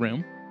middle of the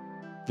room.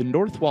 The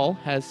north wall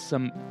has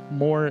some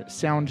more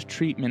sound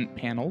treatment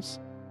panels.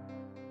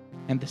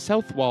 And the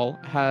south wall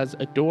has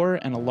a door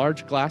and a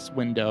large glass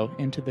window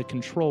into the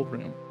control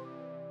room.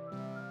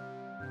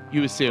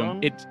 You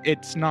assume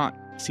it's not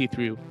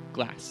see-through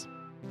glass.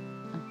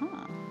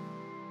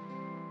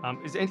 Uh-huh.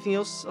 Is there anything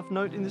else of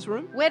note in this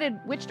room?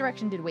 Which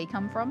direction did we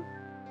come from?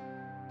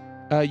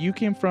 You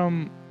came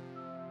from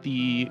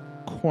the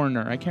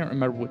corner. I can't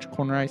remember which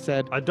corner I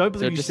said. I don't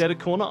believe So you just- said a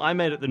corner. I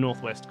made it the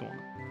northwest corner.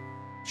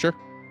 Sure.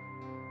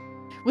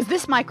 Was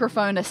this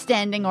microphone a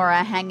standing or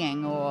a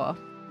hanging or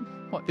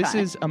what This kind?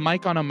 is a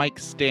mic on a mic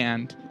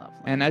stand. Lovely.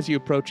 And as you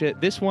approach it,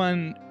 this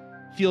one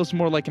feels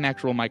more like an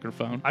actual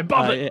microphone. I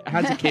bump it. It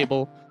has a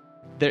cable.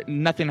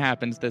 Nothing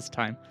happens this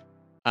time.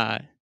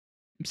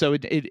 So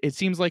it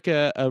seems like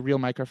a real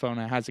microphone.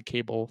 It has a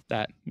cable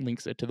that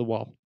links it to the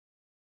wall.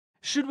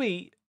 Should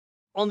we,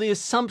 on the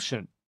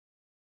assumption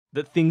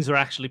that things are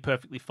actually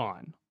perfectly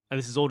fine, and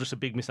this is all just a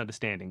big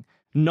misunderstanding,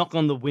 knock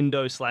on the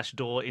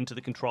window/door into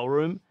the control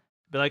room,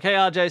 be like, hey,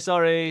 RJ,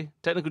 sorry,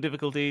 technical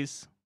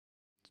difficulties.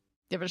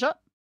 Give it a shot.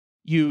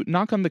 You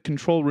knock on the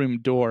control room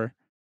door,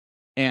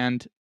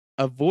 and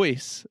a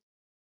voice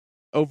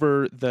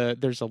over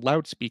there's a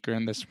loudspeaker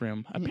in this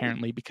room,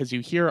 apparently, because you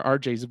hear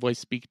RJ's voice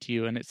speak to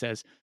you, and it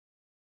says,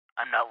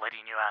 I'm not letting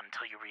you out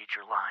until you read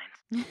your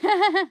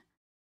lines.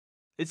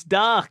 It's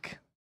dark.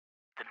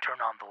 Then turn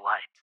on the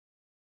light.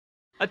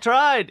 I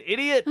tried,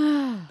 idiot.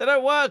 They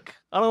don't work.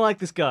 I don't like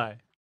this guy.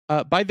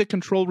 By the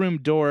control room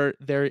door,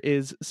 there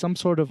is some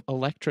sort of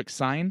electric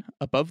sign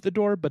above the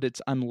door, but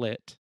it's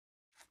unlit.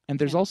 And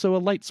there's also a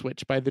light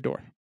switch by the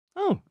door.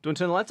 Oh, do you want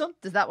to turn the lights on?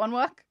 Does that one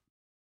work?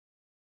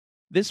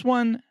 This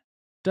one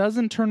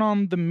doesn't turn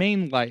on the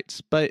main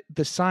lights, but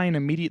the sign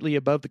immediately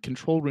above the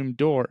control room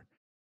door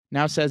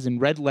now says in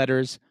red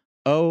letters,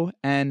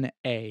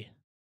 O-N-A.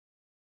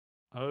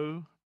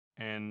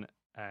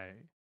 O-N-A.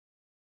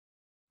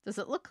 Does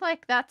it look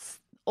like that's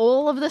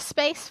all of the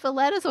space for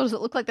letters, or does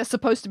it look like there's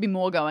supposed to be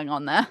more going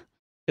on there?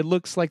 It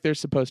looks like there's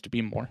supposed to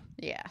be more.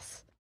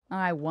 Yes.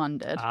 I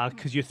wondered.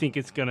 Because you think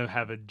it's going to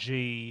have a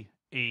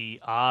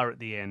G-E-R at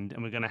the end,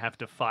 and we're going to have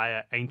to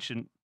fire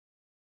ancient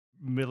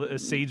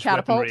siege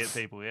weaponry at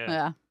people.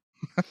 Yeah.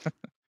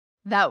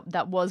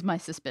 That was my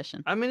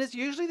suspicion. I mean, it's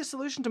usually the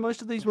solution to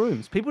most of these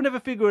rooms. People never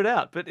figure it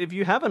out, but if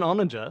you have an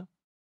onager,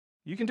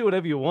 you can do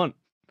whatever you want.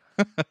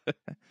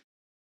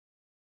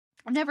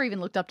 I've never even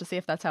looked up to see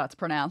if that's how it's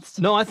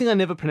pronounced. No, I think I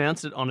never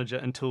pronounced it onager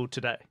until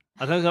today.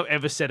 I don't think I've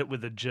ever said it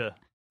with a J.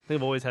 I think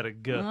I've always had a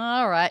G.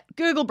 All right.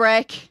 Google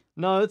break.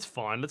 No, it's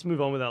fine. Let's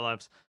move on with our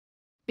lives.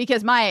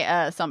 Because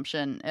my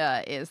assumption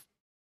is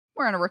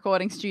we're in a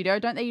recording studio.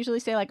 Don't they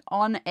usually say like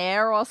on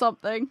air or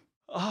something?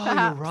 Oh,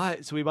 Perhaps. You're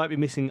right. So we might be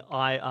missing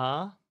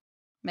IR.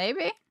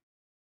 Maybe.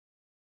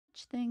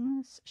 Which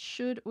things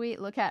should we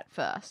look at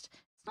first?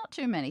 It's not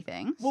too many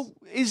things. Well,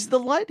 is the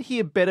light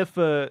here better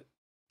for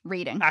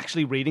Reading.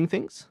 actually reading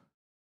things?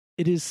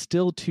 It is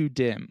still too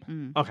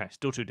dim. Okay,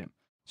 still too dim.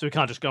 So we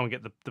can't just go and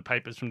get the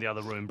papers from the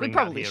other room. We Bring them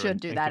out probably here should and-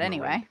 do and that give them a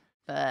anyway. read.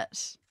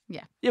 But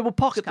yeah. Yeah, we'll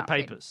pocket the Just can't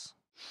read. papers.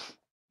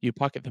 You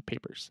pocket the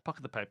papers.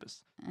 Pocket the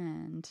papers.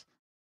 And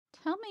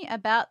tell me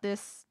about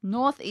this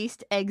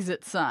northeast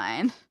exit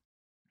sign.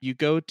 You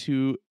go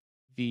to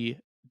the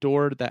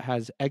door that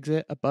has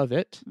exit above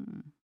it.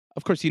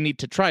 Of course, you need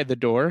to try the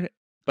door,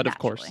 but of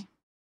course, Naturally.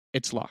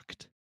 it's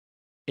locked.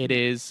 It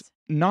is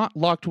not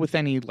locked with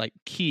any like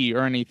key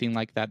or anything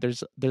like that.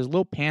 There's a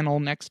little panel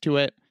next to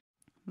it,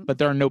 but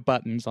there are no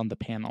buttons on the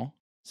panel.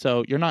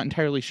 So you're not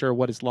entirely sure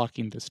what is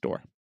locking this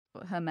door.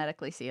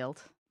 Hermetically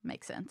sealed.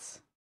 Makes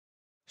sense.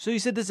 So you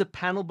said there's a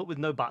panel but with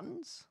no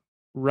buttons?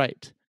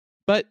 Right.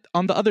 But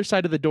on the other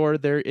side of the door,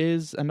 there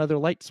is another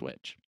light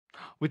switch.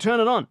 We turn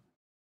it on.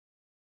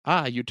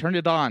 Ah, you turned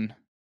it on.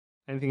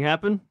 Anything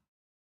happen?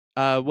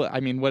 What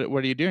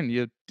are you doing?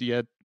 Do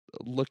you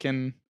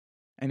looking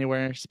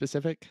anywhere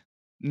specific?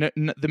 No,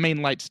 the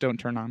main lights don't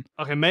turn on.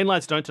 Okay, main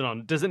lights don't turn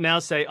on. Does it now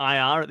say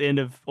IR at the end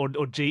of, or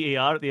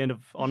GER at the end of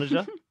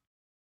onager?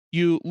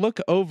 You look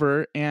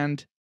over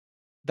and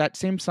that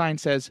same sign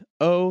says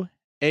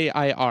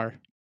O-A-I-R.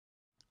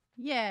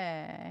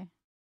 Yay.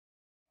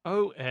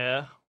 Oh,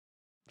 air.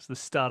 It's the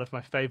start of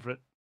my favorite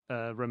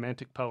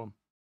romantic poem.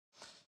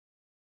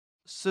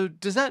 So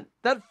does that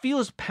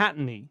feels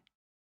patterny?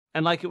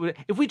 And like,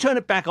 if we turn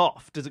it back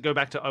off, does it go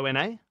back to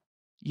ONA?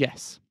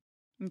 Yes.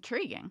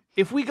 Intriguing.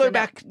 If we go So now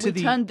back to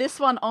we turn this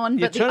one on,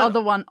 Yeah, but the turn it-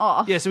 other one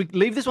off. Yeah, so we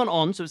leave this one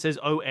on, so it says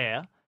O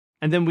air,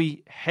 and then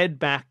we head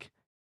back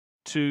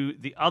to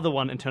the other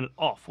one and turn it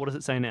off. What does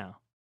it say now?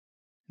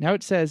 Now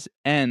it says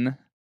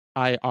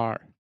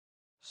N-I-R.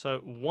 So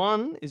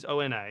 1 is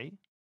ONA,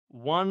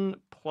 1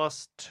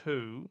 plus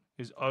 2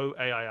 is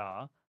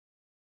OAIR,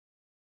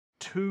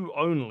 2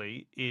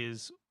 only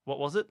is, what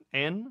was it?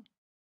 N?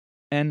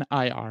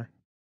 N-I-R.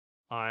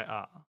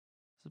 IR.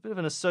 It's a bit of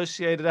an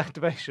associated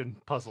activation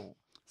puzzle.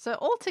 So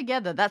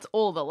altogether, that's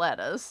all the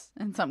letters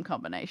in some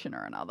combination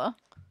or another.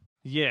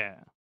 Yeah.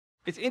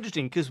 It's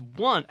interesting because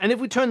 1, and if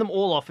we turn them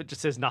all off, it just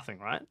says nothing,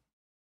 right?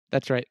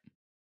 That's right.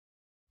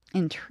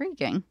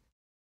 Intriguing.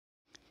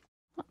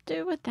 What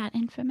do with that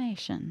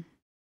information?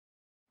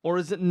 Or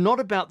is it not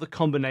about the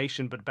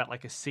combination, but about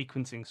like a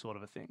sequencing sort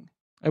of a thing?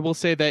 I will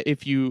say that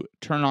if you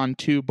turn on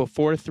 2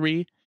 before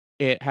 3,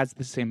 it has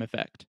the same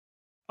effect.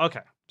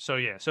 Okay, so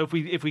yeah, so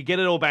if we get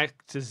it all back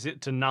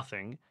to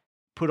nothing,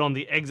 put on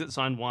the exit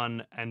sign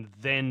 1 and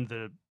then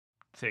the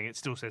thing, it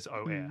still says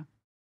O air.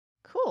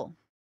 Cool.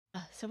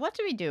 So what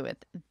do we do with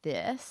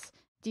this?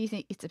 Do you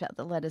think it's about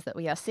the letters that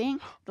we are seeing?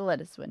 The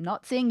letters we're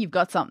not seeing? You've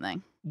got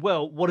something.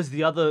 Well, what is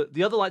the other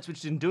light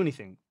switch didn't do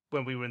anything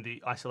when we were in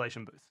the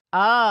isolation booth.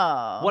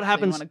 Oh. What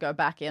happens? So you want to go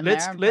back in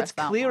Let's there and let's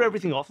press that clear one.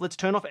 everything off. Let's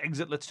turn off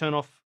exit. Let's turn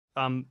off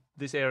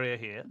this area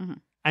here Mhm.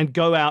 and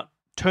go out.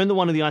 Turn the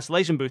one in the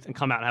isolation booth and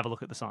come out and have a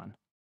look at the sign.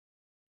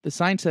 The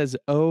sign says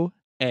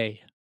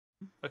O-A.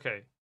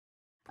 Okay.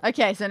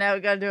 Okay, so now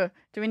we've got to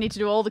do we need to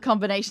do all the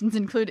combinations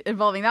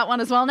involving that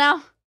one as well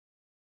now?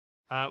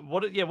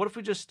 What if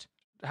we just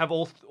have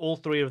all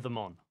 3 of them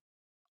on?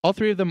 All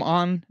 3 of them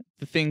on,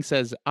 the thing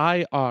says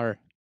I-R.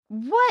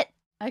 What?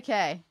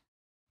 Okay.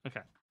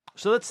 Okay.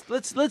 So let's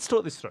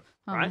talk this through.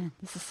 Oh, right? man,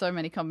 this is so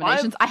many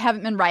combinations. I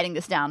haven't been writing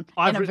this down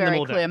I've in a written them very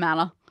all down. clear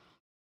manner.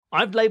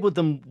 I've labeled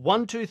them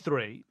 1, 2,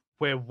 3,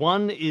 where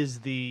 1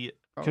 is the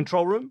Oh.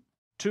 control room,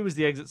 2 is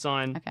the exit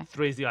sign, Okay.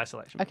 3 is the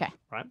isolation booth, Okay.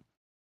 right?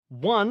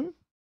 1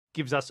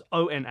 gives us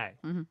ONA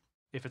Mhm.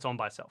 if it's on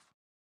by itself.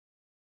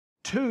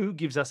 2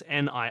 gives us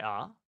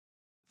NIR.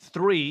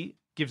 3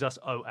 gives us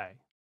OA,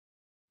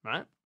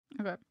 right?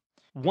 Okay.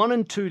 1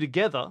 and 2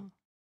 together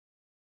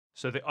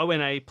So the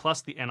ONA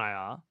plus the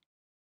NIR,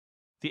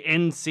 the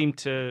N's seem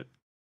to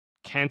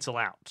cancel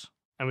out,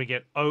 and we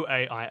get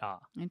OAIR.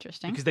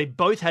 Interesting. Because they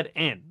both had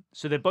N.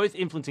 So they're both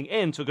influencing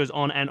N, so it goes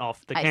on and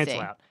off. They I cancel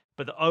see. out.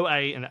 But the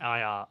OA and the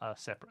IR are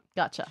separate.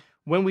 Gotcha.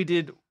 When we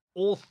did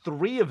all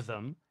three of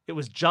them, it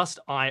was just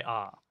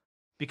IR.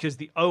 Because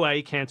the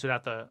OA cancelled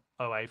out the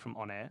OA from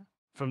on air,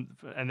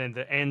 and then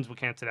the N's were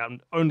cancelled out,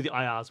 and only the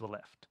IRs were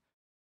left.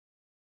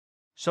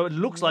 So it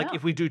looks like Yeah.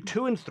 if we do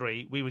 2 and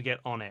 3, we would get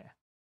on air.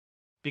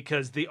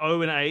 Because the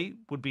O and A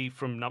would be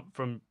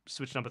from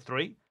switch number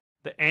 3.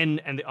 The N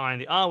and the I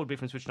and the R would be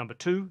from switch number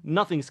 2.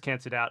 Nothing's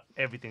cancelled out.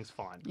 Everything's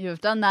fine. You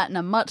have done that in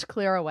a much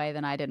clearer way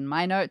than I did in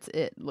my notes.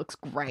 It looks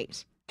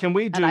great. Can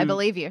we do? And I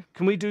believe you.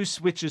 Can we do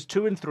switches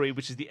 2 and 3,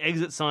 which is the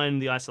exit sign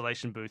and the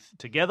isolation booth,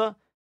 together,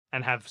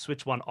 and have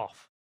switch 1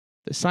 off?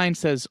 The sign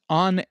says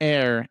on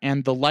air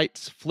and the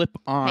lights flip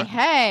on.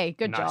 Hey,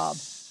 good job.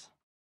 Nice.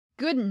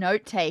 Good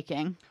note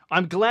taking.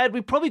 I'm glad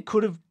we probably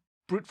could have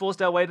brute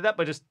forced our way to that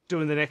by just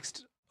doing the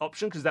next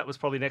option, because that was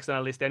probably next on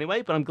our list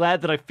anyway. But I'm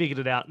glad that I figured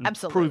it out and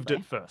proved Absolutely.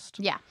 it first.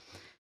 Yeah.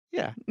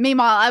 Yeah.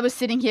 Meanwhile, I was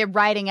sitting here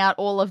writing out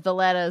all of the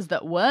letters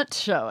that weren't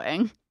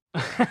showing.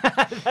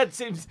 That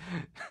seems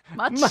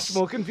much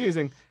more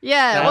confusing.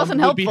 Yeah, it That wasn't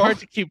would helpful. be hard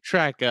to keep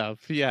track of.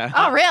 Yeah.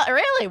 Oh,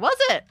 really? Was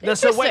it? No,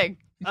 so Interesting.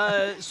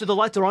 wait, so the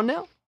lights are on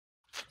now?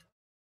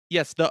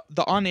 Yes, the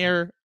on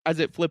air, as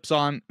it flips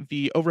on,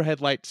 the overhead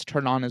lights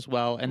turn on as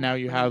well, and now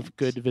you have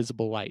good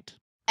visible light.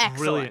 Excellent.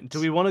 Brilliant. Do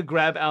we want to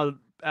grab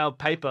our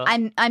paper?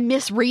 I'm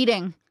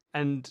misreading.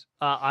 And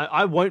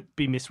I won't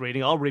be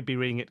misreading. I'll be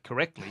reading it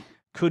correctly.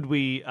 Could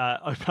we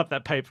open up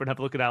that paper and have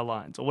a look at our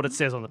lines, or what it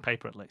says on the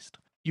paper at least?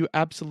 You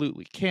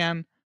absolutely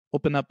can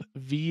open up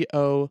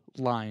VO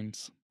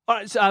lines. All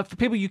right, so for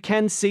people, you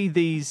can see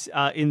these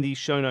in the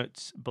show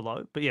notes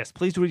below. But yes,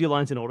 please do read your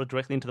lines in order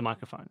directly into the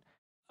microphone.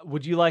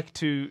 Would you like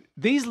to...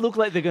 These look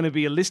like they're going to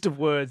be a list of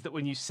words that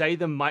when you say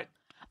them might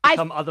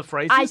become other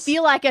phrases. I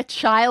feel like a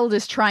child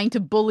is trying to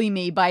bully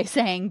me by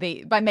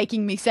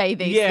making me say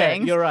these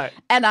things. Yeah, you're right.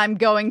 And I'm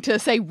going to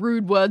say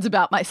rude words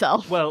about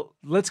myself. Well,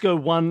 let's go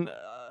one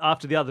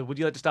after the other. Would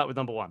you like to start with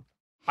number 1?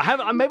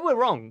 Maybe we're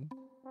wrong.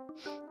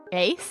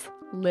 Ace,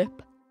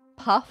 lip,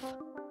 puff,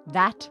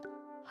 that,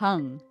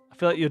 hung. I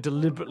feel like you're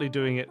deliberately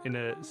doing it in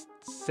a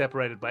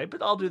separated way,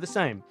 but I'll do the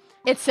same.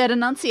 It said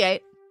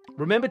enunciate.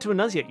 Remember to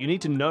enunciate. You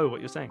need to know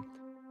what you're saying.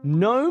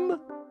 Gnome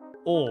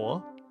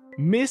or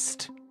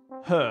mist,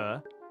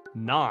 her,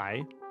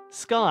 nigh,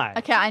 sky.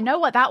 Okay, I know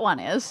what that one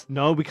is,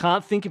 No, we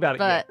can't think about it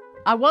but yet.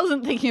 I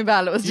wasn't thinking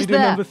about it. It was You just do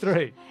there. number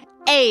 3.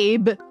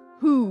 Abe,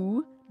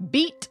 who,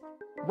 beat,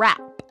 rap.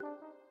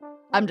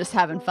 I'm just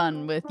having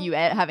fun with you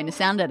having to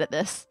sound edit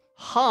this.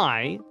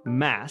 High,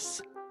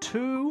 mass,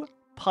 to,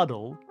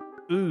 puddle,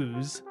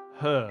 ooze,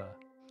 her.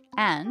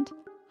 And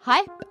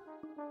hype,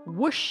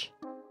 whoosh,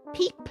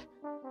 peep,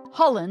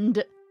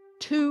 Holland,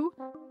 to,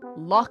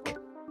 lock,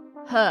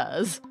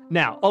 hers.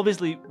 Now,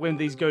 obviously, when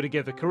these go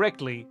together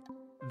correctly,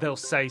 they'll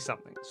say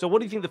something. So what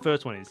do you think the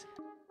first one is?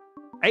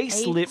 A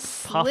slip,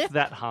 puff slip?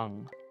 that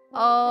hung.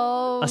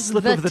 Oh, A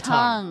slip the of the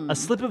tongue. A tongue.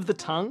 slip of the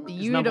tongue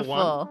is number 1.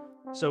 Beautiful.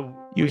 So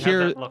You we have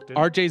hear that locked in.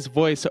 RJ's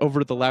voice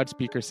over the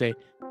loudspeaker say,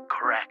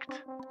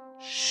 Correct.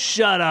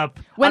 Shut up.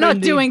 We're I don't not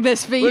need- doing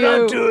this for We're you.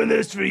 not doing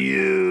this for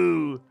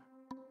you.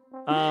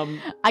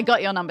 I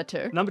got your number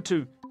 2. Number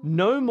 2.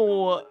 No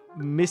more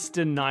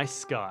Mr.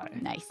 Nice Guy.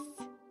 Nice.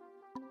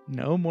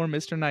 no more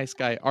Mr. Nice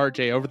Guy.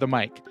 RJ over the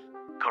mic.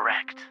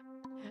 Correct.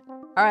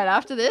 All right,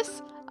 after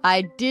this,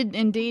 I did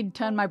indeed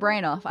turn my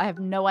brain off. I have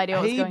no idea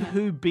what's Abe going on.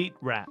 who beat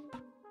rap.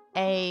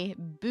 A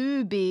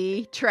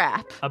booby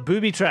trap. A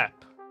booby trap.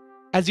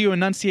 As you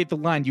enunciate the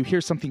line, you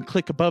hear something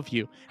click above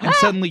you, and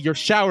suddenly you're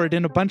showered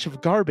in a bunch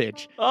of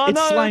garbage. Oh it's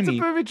no, slimy. it's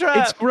a booby trap.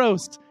 It's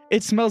gross.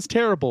 It smells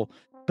terrible,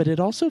 but it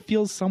also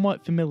feels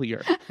somewhat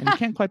familiar, and you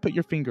can't quite put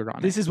your finger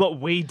on This it. is what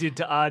we did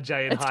to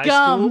RJ in It's high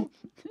gum. school.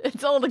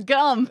 It's all the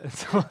gum.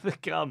 It's all the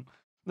gum.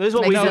 This is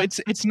what we Makes No, did.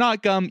 it's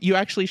not gum. You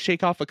actually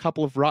shake off a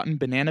couple of rotten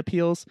banana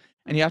peels,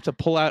 and you have to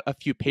pull out a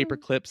few paper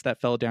clips that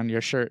fell down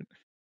your shirt,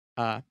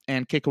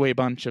 and kick away a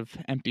bunch of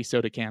empty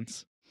soda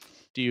cans.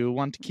 Do you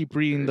want to keep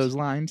reading those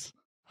lines?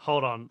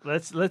 Hold on.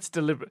 Let's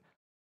deliver.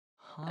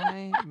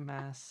 High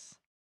mass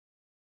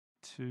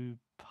to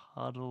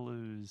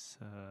puddle's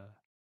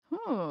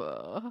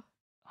Ooh.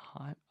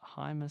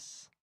 high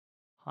mass.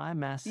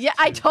 Yeah,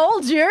 I to-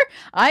 told you.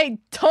 I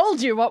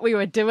told you what we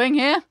were doing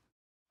here.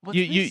 What's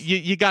You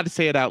this? got to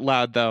say it out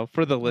loud though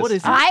for the What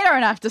listeners. is it? I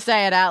don't have to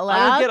say it out I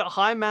don't loud. get it.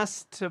 High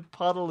mass to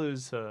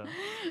puddle's her.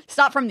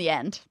 Start from the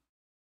end.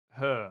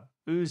 Her.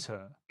 Ooze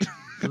her.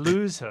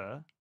 Lose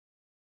her.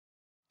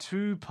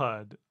 To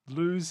pud.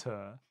 Lose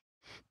her.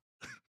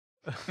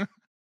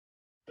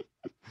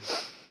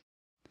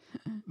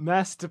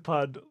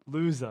 Mastopud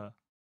loser.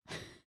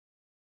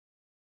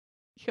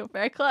 You're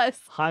very close.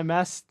 High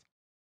mass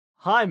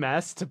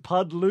to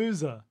pud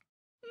loser.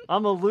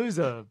 I'm a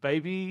loser,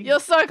 baby. You're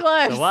so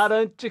close. So why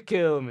don't you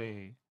kill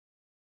me?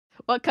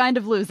 What kind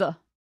of loser?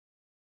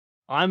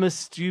 I'm a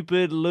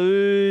stupid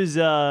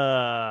loser.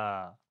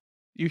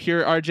 You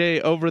hear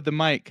RJ over the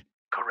mic.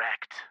 Correct.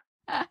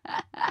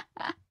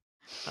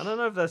 I don't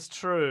know if that's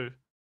true.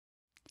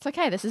 It's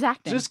okay. This is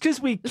acting. Just because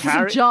we This is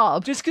a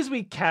job. just because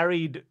we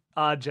carried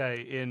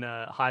RJ in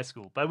high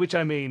school, by which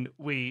I mean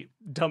we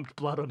dumped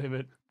blood on him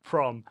at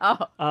prom.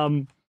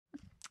 Oh,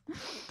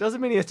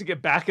 Doesn't mean he has to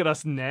get back at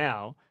us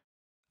now.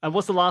 And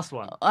what's the last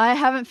one? I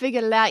haven't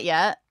figured it out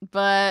yet,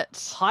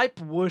 but Hype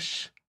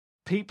whoosh,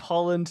 peep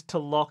Holland to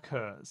lock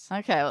hers.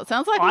 okay. Well, it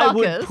sounds like I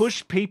lockers. would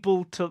push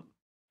people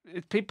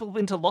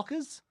into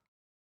lockers.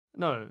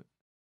 No.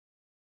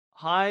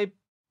 I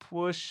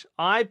push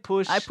I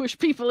push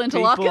people into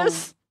people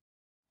lockers.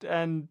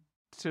 and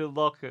to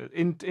lockers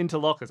into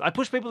lockers. I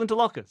push people into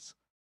lockers.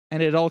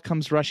 And it all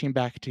comes rushing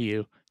back to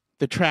you.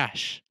 The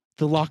trash,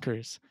 the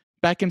lockers.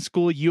 Back in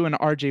school, you and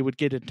RJ would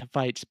get into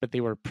fights, but they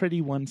were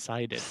pretty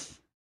one-sided.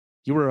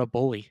 You were a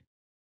bully.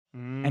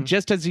 And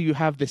just as you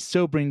have this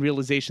sobering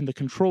realization, the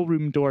control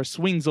room door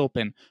swings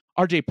open.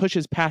 RJ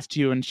pushes past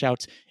you and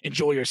shouts,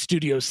 "Enjoy your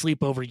studio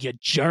sleepover, you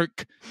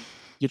jerk."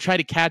 You try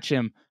to catch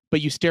him, but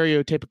you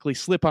stereotypically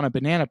slip on a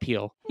banana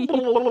peel. Wait.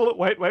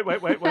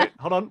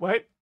 Hold on,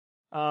 wait.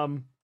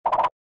 And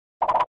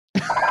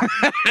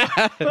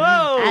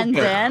Oh!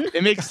 then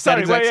It makes that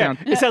Sorry, exact wait, sound.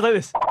 It sounds like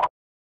this.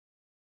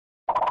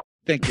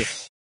 Thank you.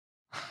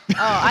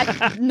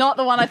 not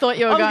the one I thought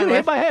you were I'm going gonna hit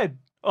with. my head.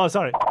 Oh,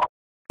 sorry.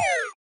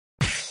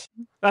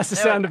 That's the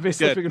sound of me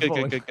slipping and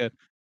falling. Good.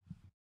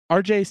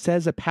 RJ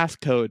says a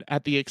passcode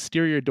at the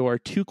exterior door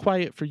too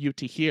quiet for you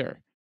to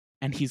hear,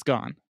 and he's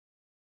gone.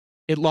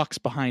 It locks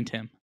behind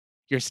him.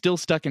 You're still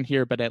stuck in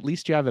here, but at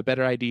least you have a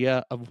better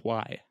idea of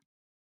why.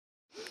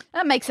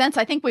 That makes sense.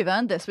 I think we've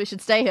earned this. We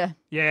should stay here.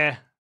 Yeah,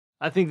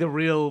 I think the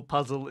real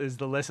puzzle is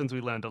the lessons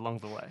we learned along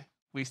the way.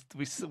 We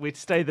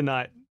stay the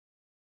night.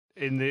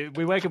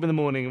 We wake up in the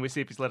morning and we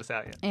see if he's let us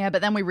out yet. Yeah,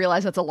 but then we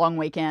realize it's a long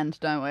weekend,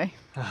 don't we?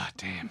 Ah,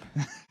 damn.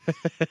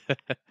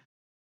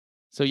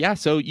 So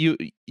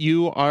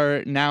you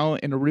are now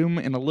in a room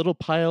in a little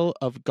pile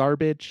of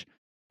garbage.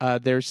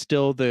 There's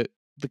still the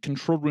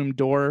control room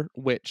door,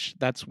 which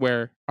that's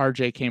where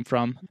RJ came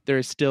from. There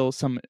is still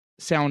some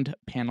sound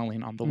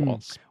paneling on the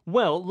walls.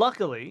 Well,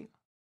 luckily,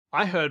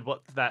 I heard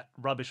what that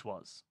rubbish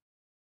was.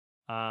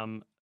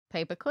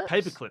 Paperclip.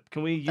 Paperclip.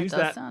 Can we use does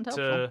that sound to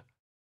helpful.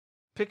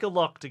 pick a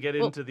lock to get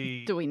Well, into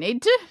the Do we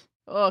need to?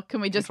 Or can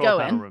we just control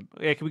go panel in? room?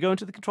 Yeah, can we go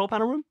into the control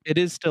panel room? It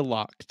is still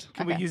locked.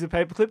 Can we Okay. use a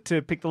paperclip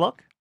to pick the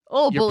lock?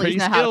 All You're bullies pretty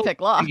know how to skilled,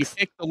 pick and you locks.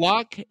 pick the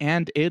lock,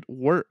 and it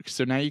works.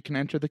 So now you can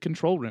enter the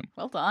control room.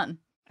 Well done.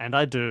 And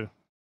I do.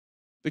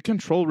 The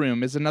control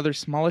room is another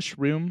smallish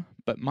room,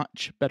 but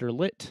much better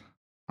lit.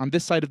 On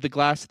this side of the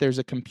glass, there's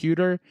a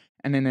computer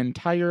and an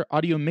entire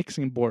audio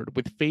mixing board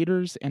with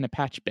faders and a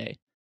patch bay.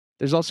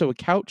 There's also a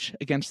couch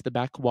against the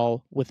back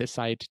wall with a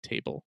side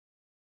table.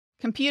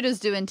 Computers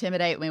do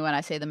intimidate me when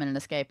I see them in an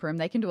escape room.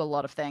 They can do a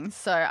lot of things.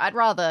 So I'd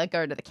rather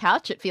go to the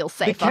couch. It feels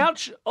safer. The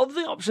couch, of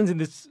the options in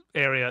this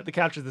area, the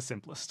couch is the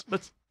simplest.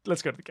 Let's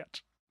go to the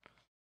couch.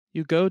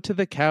 You go to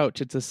the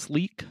couch. It's a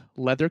sleek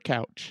leather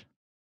couch.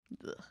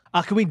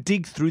 Can we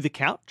dig through the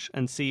couch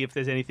and see if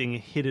there's anything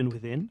hidden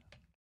within?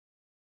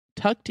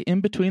 Tucked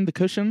in between the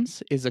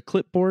cushions is a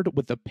clipboard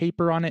with a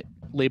paper on it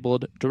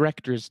labeled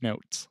Director's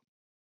Notes.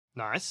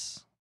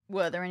 Nice.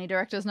 Were there any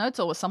director's notes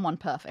or was someone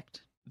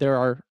perfect? There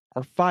are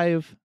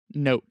 5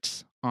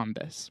 notes on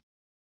this.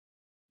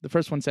 The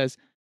first one says,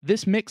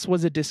 "This mix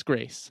was a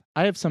disgrace.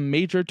 I have some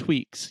major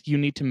tweaks you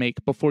need to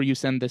make before you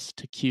send this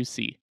to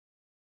QC.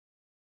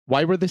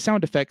 Why were the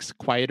sound effects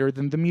quieter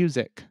than the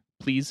music?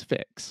 Please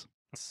fix."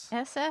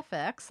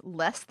 SFX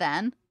less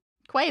than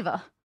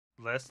quaver.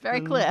 Less Very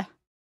than- clear.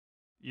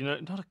 You know,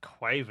 not a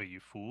quaver, you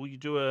fool. You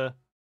do a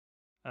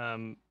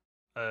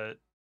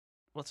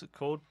what's it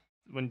called?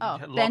 When Oh,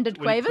 you bended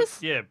when you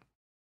quavers?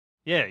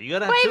 Yeah, you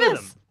gotta have 2 of them.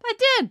 Quavers! I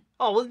did!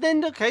 Oh, well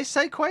then, okay,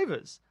 say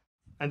quavers.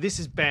 And this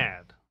is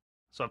bad.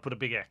 So I put a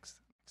big X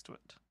next to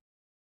it.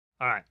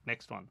 All right,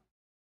 next one.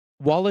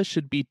 Walla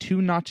should be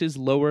 2 notches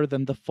lower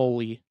than the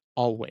Foley,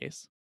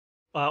 always.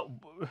 What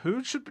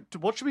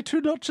should be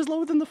 2 notches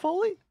lower than the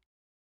Foley?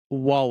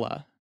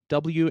 Walla.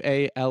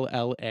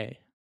 Walla.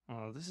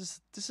 Oh, this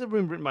is a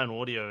room written by an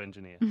audio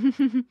engineer.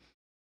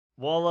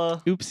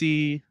 Walla,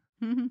 Oopsie.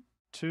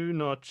 2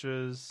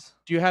 notches.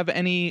 Do you have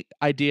any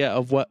idea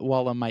of what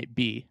Walla might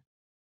be?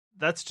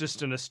 That's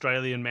just an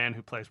Australian man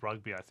who plays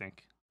rugby, I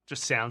think.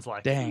 Just sounds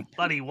like Dang.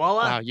 Bloody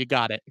Walla. Wow, you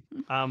got it.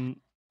 Well,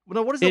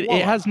 no, what is the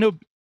Walla?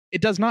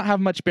 It does not have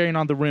much bearing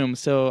on the room,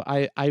 so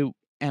I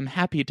am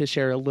happy to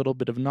share a little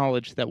bit of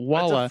knowledge that It's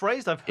Walla a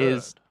phrase I've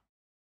heard.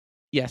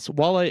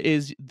 Walla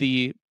is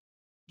the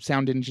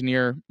sound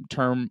engineer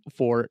term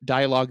for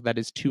dialogue that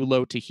is too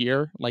low to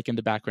hear, like in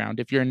the background.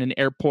 If you're in an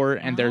airport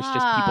and there's just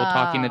people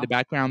talking in the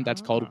background,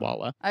 that's called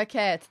Walla.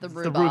 Okay, it's the It's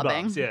the rhubarbing.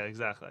 rhubarbs, yeah,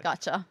 exactly.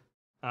 Gotcha.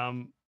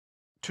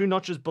 2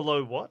 notches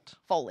below what?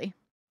 Foley.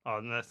 Oh,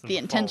 and that's The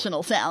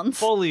intentional sounds.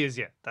 Foley is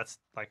that's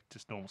like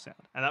just normal sound,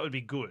 and that would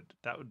be good.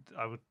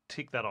 I would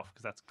tick that off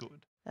because that's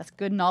good. That's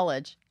good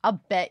knowledge.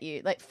 I'll bet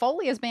you. Like,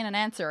 Foley has been an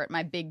answer at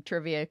my big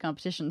trivia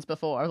competitions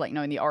before, like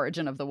knowing the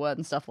origin of the word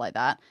and stuff like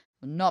that.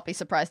 Would not be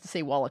surprised to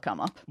see Waller come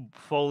up.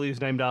 Foley is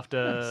named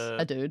after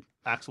A dude.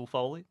 Axel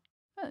Foley.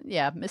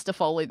 Yeah, Mr.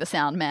 Foley, the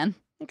sound man.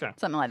 Okay.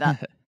 Something like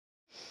that.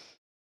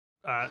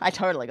 I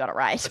totally got it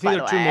right, I think by there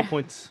the are 2 way. more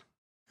points.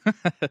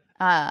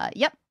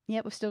 Yep,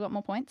 we've still got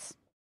more points.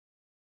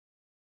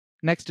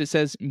 Next, it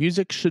says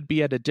music should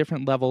be at a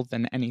different level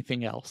than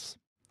anything else.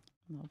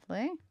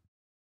 Lovely.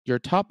 Your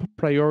top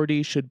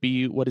priority should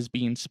be what is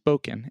being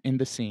spoken in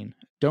the scene.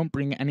 Don't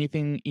bring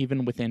anything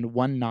even within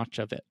 1 notch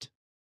of it.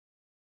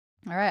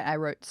 All right, I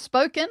wrote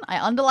spoken, I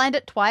underlined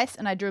it twice,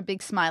 and I drew a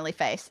big smiley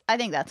face. I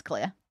think that's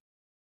clear.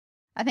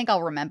 I think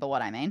I'll remember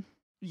what I mean.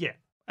 Yeah,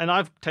 and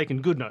I've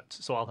taken good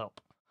notes, so I'll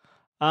help.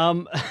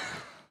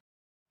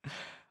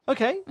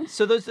 Okay,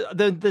 so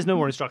there's no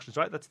more instructions,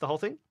 right? That's the whole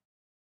thing?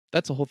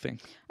 That's the whole thing.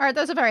 All right,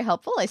 those are very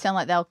helpful. They sound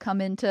like they'll come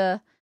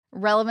into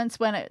relevance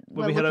when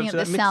we're we head looking over at to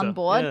the that mixer.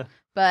 soundboard, Yeah.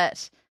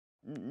 but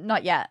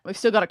not yet. We've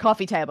still got a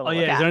coffee table to Oh,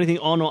 look yeah. Is at. there anything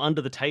on or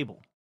under the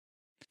table?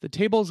 The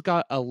table's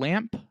got a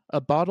lamp,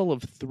 a bottle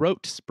of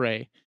throat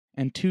spray,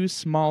 and 2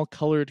 small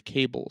colored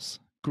cables,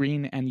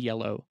 green and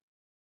yellow.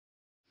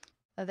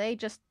 Are they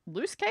just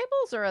loose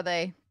cables, or are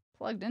they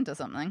plugged into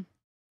something?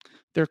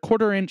 They're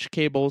 1/4-inch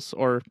cables,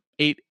 or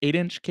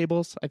 8-inch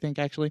cables, I think,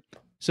 actually.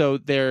 So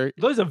they're...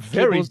 Those are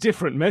very cables-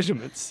 different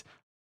measurements.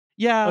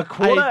 Yeah. A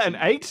quarter and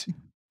 8?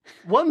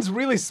 One's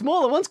really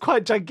small and one's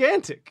quite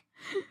gigantic.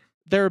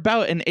 They're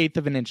about 1/8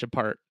 of an inch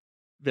apart,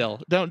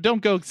 Bill.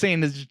 Don't go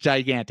saying this is a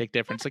gigantic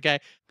difference, okay?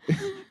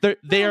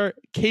 they are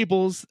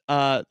cables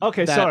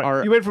Okay, that sorry.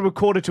 are... You went from a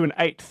quarter to an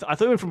 1/8. I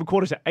thought you went from a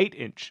quarter to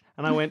 8-inch.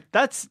 And I went,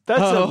 that's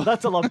Oh.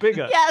 a lot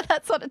bigger. Yeah,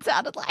 that's what it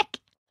sounded like.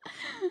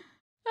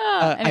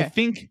 I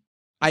think...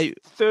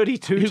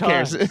 32 Who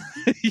times. cares?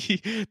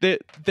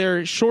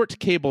 They're short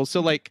cables,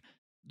 so like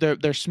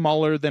they're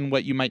smaller than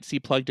what you might see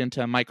plugged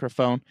into a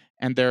microphone,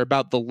 and they're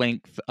about the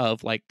length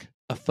of like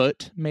a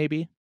foot,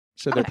 maybe.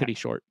 So they're Okay. pretty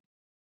short.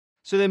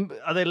 So then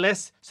are they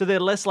less? So they're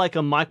less like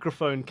a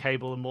microphone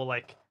cable and more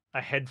like a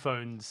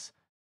headphones.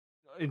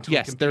 Into a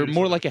Yes, they're computer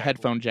more sort of like a cable.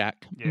 headphone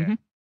jack. Yeah. Mhm.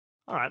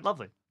 All right,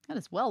 lovely. That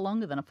is well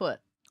longer than a foot.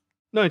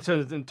 No, in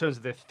terms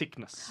of their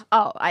thickness.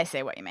 Oh, I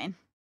see what you mean.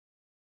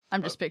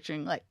 I'm just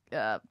picturing like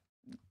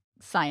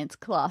science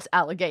class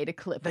alligator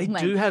clip. They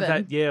do have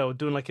that, yeah, or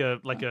doing like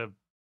a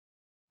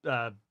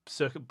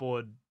circuit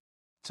board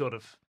sort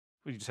of.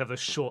 We just have those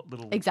short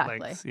little Exactly.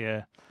 lengths.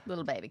 Yeah.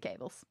 little baby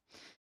cables.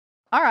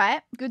 All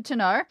right, good to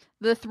know.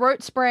 The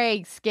throat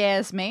spray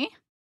scares me.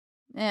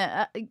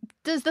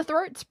 Does the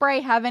throat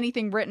spray have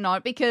anything written on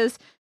it? Because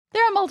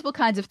there are multiple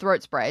kinds of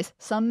throat sprays.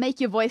 Some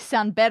make your voice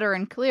sound better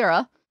and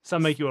clearer,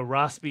 Some make you a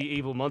raspy,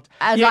 evil monster.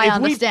 as I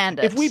understand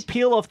it. If we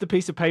peel off the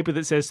piece of paper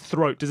that says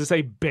throat, does it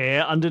say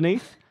bear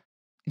underneath?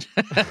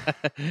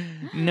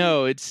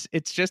 No, it's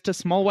just a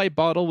small white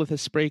bottle with a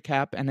spray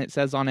cap, and it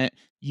says on it,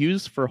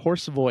 "Use for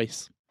hoarse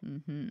voice."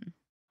 Mm-hmm.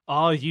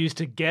 Oh, used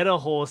to get a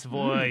hoarse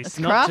voice. it's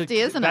not crafty,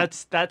 to, isn't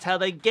it? That's how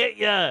they get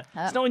you.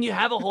 It's not when you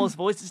have a hoarse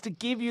voice, it's to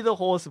give you the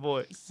hoarse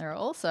voice. There are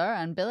also,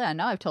 and Billy, I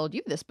know I've told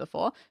you this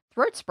before,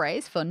 throat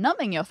sprays for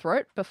numbing your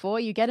throat before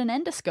you get an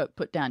endoscope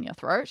put down your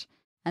throat,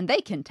 and they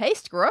can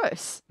taste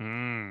gross.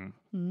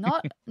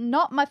 Not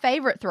my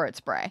favorite throat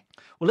spray.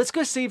 Well, let's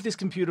go see if this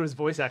computer is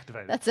voice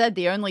activated. That said,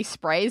 the only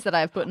sprays that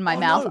I've put in my Oh,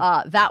 mouth no.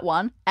 are that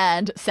one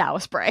and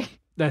sour spray.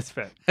 That's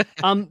fair.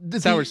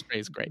 Sour spray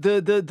is great.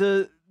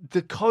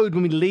 The code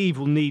when we leave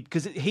will need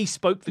because he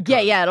spoke the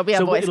code. Yeah, it'll be a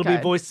so voice it'll code.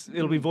 be voice.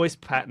 It'll be voice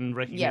pattern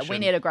recognition. Yeah, we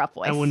need a gruff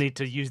voice. and we'll need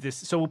to use this.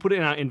 So we'll put it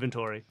in our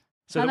inventory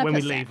so that when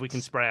we 100%. leave we can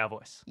spray our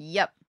voice.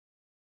 Yep.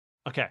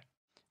 Okay.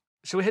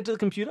 Shall we head to the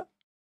computer?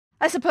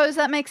 I suppose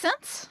that makes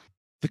sense.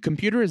 The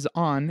computer is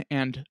on,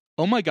 and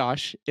oh my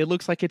gosh, it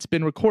looks like it's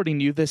been recording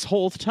you this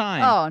whole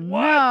time. Oh,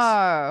 What?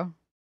 no.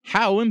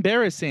 How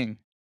embarrassing.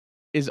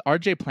 Is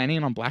RJ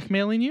planning on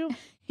blackmailing you?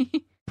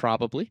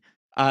 Probably.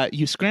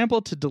 You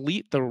scramble to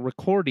delete the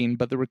recording,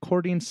 but the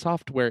recording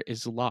software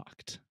is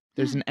locked.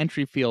 There's an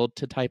entry field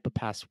to type a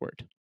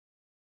password.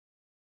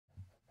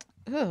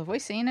 Ooh, have we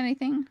seen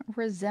anything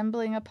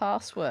resembling a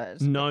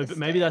password? No, at this but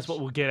maybe that's stage?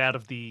 what we'll get out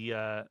of the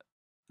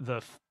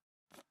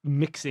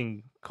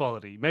mixing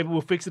quality. Maybe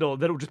we'll fix it all.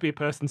 Then it'll just be a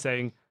person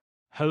saying,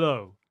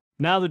 "Hello.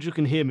 Now that you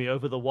can hear me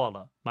over the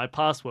walla, my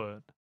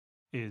password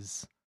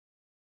is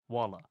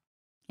walla."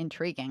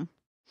 Intriguing.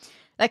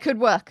 That could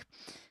work.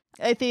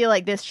 I feel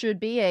like this should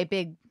be a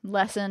big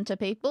lesson to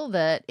people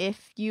that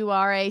if you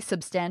are a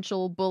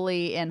substantial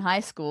bully in high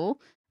school,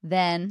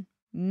 then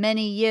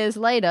many years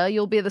later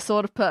you'll be the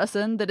sort of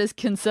person that is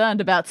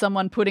concerned about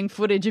someone putting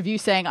footage of you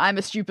saying I'm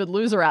a stupid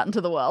loser out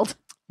into the world.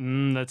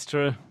 That's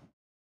true.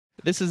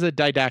 This is a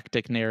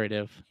didactic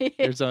narrative.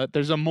 There's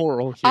a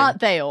moral here. Aren't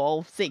they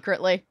all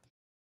secretly?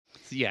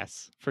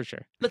 Yes, for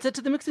sure. Let's head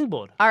to the mixing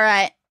board. All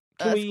right.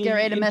 Can Let's we get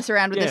ready to mess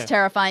around with yeah. this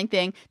terrifying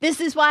thing. This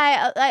is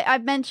why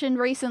I've mentioned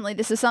recently,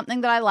 this is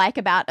something that I like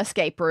about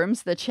escape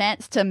rooms, the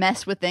chance to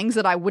mess with things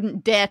that I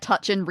wouldn't dare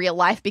touch in real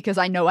life because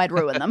I know I'd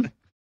ruin them.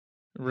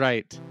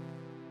 Right.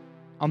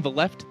 On the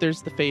left,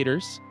 there's the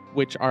faders,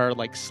 which are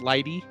like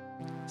slidey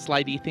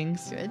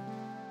things. Good.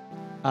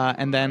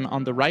 And then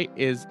on the right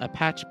is a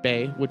patch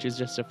bay, which is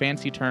just a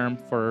fancy term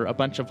for a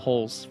bunch of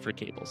holes for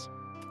cables.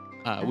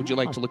 Would you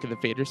like to look at the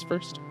faders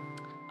first?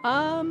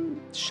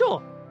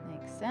 Sure.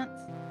 Makes sense.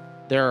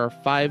 There are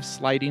 5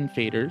 sliding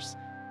faders.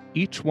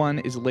 Each one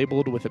is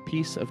labeled with a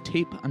piece of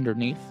tape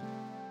underneath,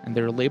 and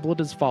they're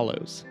labeled as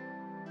follows.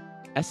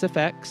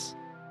 SFX,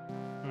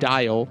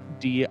 dial,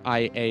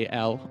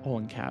 D-I-A-L, all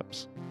in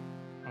caps.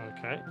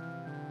 Okay.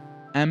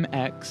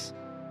 MX,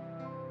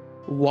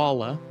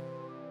 Walla,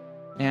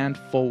 and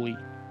Foley.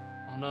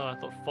 Oh no, I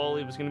thought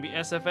Foley was going to be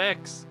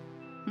SFX.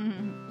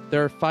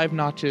 There are 5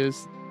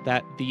 notches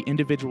that the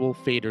individual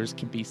faders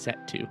can be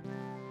set to.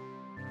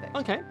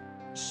 Okay,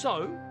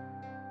 so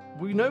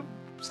we know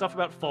stuff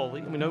about Foley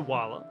and we know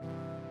Wyler.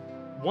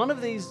 One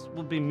of these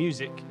will be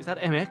music. Is that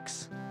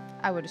MX?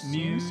 I would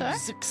assume so.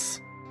 Musics.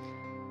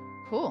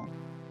 Cool.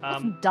 What's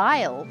Um,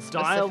 dial specifically?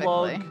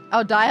 dialogue.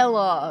 Oh,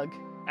 dialogue.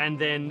 and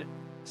then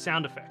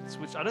sound effects,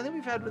 which I don't think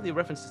we've had really a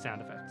reference to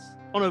sound effects.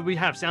 Oh no, we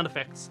have. Sound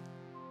effects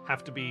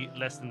have to be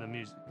less than the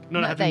music.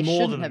 No, have to they be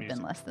more shouldn't than the have music.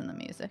 been less than the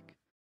music.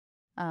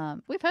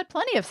 We've heard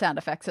plenty of sound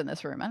effects in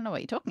this room. I don't know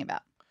what you're talking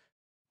about.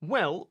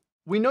 Well,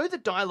 we know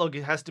that dialogue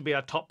has to be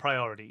our top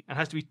priority and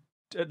has to be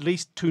at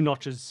least 2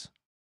 notches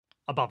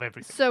above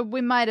everything. So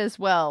we might as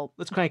well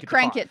Let's crank it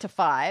crank to 5. it to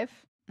 5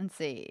 and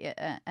see.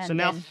 And So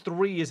now then...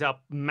 3 is our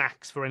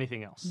max for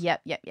anything else.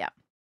 Yep.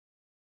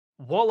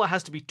 Waller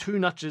has to be 2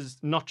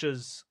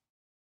 notches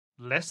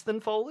less than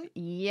Foley,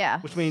 Yeah.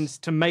 which means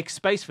to make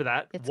space for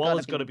that, It's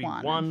Waller's got to be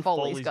 1, and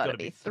Foley's Foley's got got to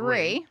be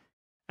 3. 3.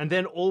 And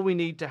then all we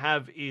need to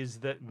have is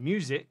that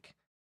music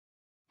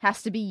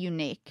Has to be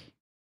unique.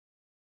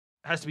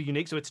 has to be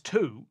unique, so it's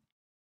 2.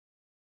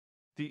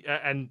 The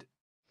and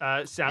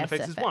sound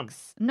effects is 1.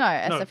 No,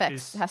 SFX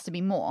is- has to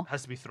be more.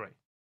 Has to be 3.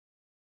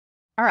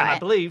 All And I right.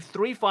 believe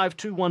 3, 5,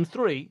 2, 1,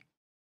 3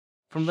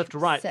 from left to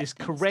right is Set things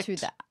correct to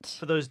that.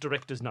 for those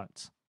director's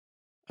notes.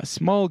 A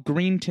small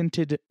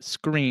green-tinted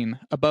screen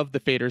above the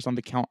faders on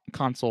the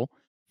console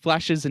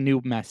flashes a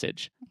new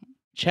message.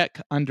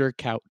 Check under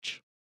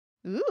couch.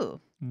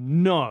 Ooh.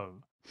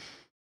 No.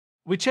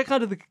 We check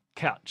under the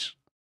couch.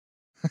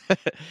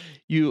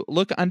 You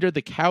look under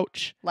the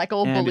couch, Like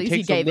all and it bullies, he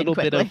takes a gave in little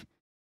bit quickly. of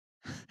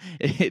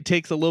it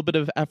takes a little bit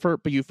of effort,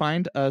 but you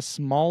find a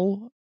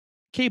small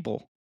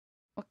cable.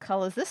 What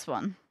color's this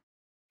one?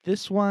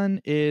 This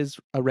one is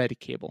a red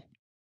cable.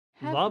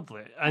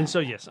 Lovely. And so,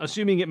 yes,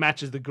 assuming it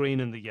matches the green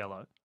and the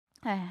yellow.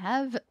 We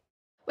have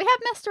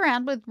messed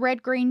around with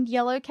red, green,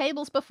 yellow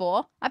cables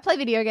before. I play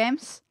video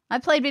games.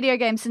 I've played video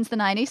games since the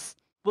 90s.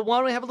 But why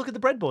don't we have a look at the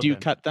breadboard Do you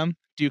then? cut them?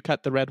 Do you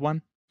cut the red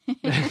one?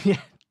 Yeah.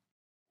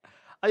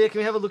 Oh yeah, can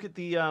we have a look at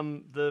the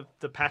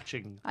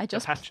patching? I the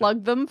just patcher?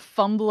 plug them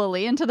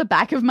fumblily into the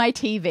back of my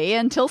TV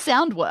until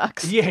sound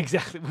works. Yeah,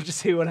 exactly. We'll just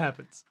see what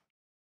happens.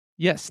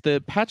 Yes,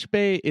 the patch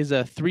bay is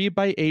a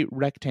 3x8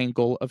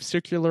 rectangle of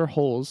circular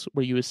holes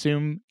where you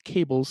assume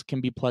cables can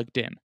be plugged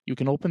in. You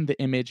can open the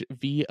image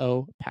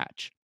VO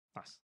patch.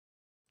 Nice.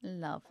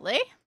 Lovely.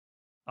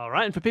 All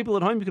right, and for people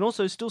at home, you can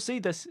also still see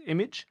this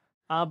image,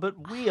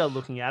 but we are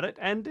looking at it,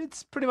 and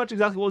it's pretty much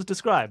exactly what was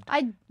described.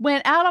 I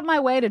went out of my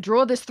way to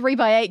draw this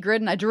 3x8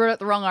 grid and I drew it at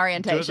the wrong You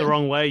orientation. did it the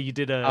wrong way. You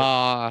did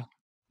a.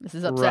 This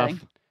is upsetting.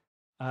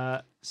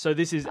 So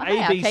this is Oh, hey,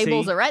 our ABC.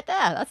 cables are right there.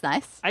 That's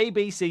nice.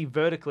 ABC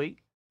vertically,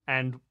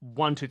 and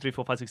 1, 2, 3,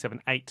 4, 5, 6, 7,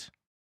 8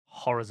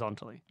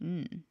 horizontally.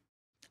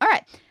 All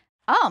right.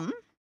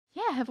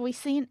 Yeah, have we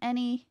seen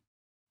any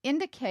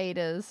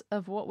indicators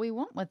of what we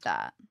want with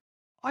that?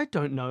 I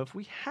don't know if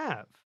we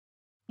have.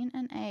 In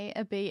an A,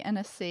 a B, and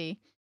a C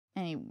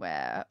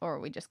anywhere? Or are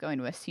we just going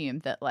to assume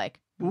that, like,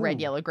 red,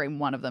 Ooh. yellow, green,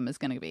 one of them is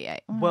going to be A?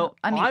 Well,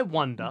 I mean, I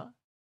wonder.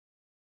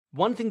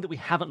 One thing that we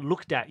haven't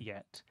looked at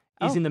yet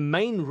is Oh. in the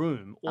main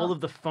room, all Oh.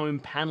 of the foam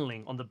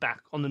paneling on the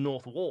back, on the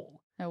north wall.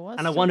 there was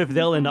And I wonder if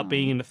they'll end up something.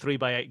 being in a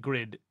 3x8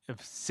 grid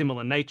of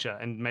similar nature,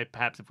 and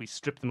perhaps if we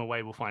strip them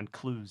away, we'll find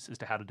clues as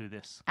to how to do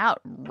this.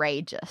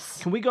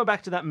 Outrageous. Can we go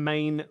back to that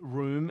main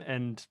room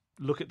and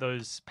look at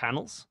those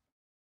panels?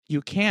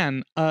 You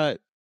can.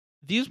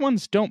 These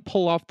ones don't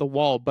pull off the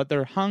wall, but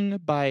they're hung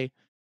by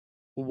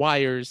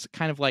wires,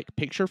 kind of like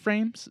picture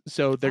frames,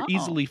 so they're Oh.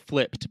 easily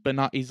flipped, but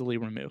not easily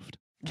removed.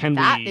 Can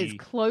That we? is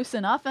close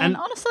enough, and And-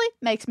 honestly,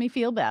 makes me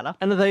feel better.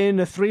 And are they in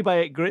a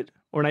 3x8 grid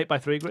or an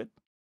 8x3 grid?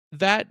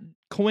 That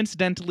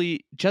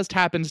coincidentally just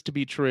happens to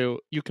be true.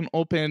 You can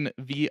open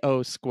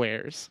VO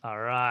squares. All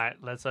right,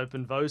 let's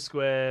open Vos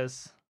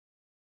squares.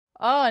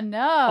 Oh,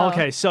 no.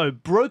 Okay, so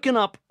broken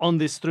up on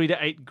this 3 to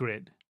 8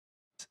 grid.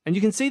 And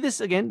you can see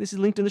this again. This is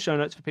linked in the show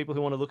notes for people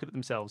who want to look at it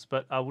themselves,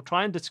 but I will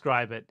try and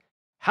describe it.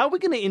 How are we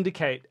going to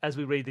indicate as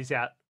we read these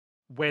out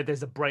where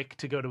there's a break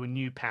to go to a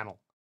new panel?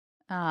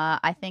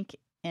 I think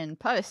in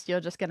post,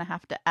 you're just going to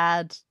have to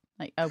add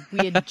like a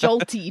weird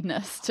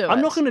joltiness to it.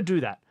 I'm not going to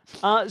do that.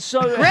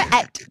 So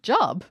Great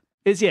job.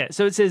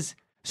 So it says,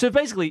 so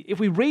basically, if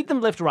we read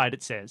them left to right,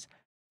 it says,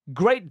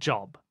 great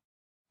job,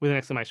 with an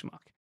exclamation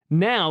mark.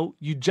 Now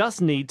you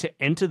just need to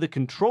enter the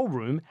control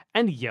room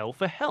and yell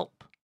for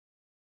help,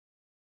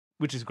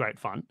 which is great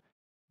fun.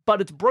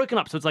 But it's broken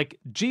up. So it's like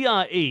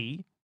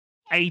GRE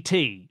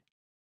A-T,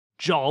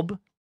 job,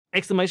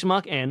 exclamation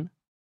mark N,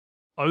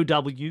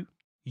 O-W,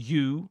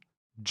 U,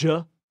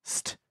 J,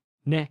 st,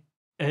 ne,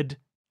 ed,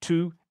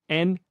 to,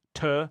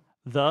 enter,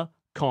 the,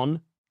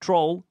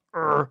 control,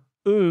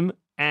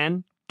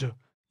 and,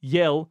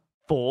 yell,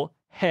 for,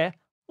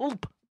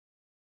 help.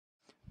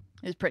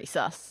 It's pretty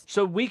sus.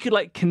 So we could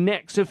like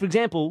connect. So for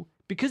example,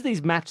 because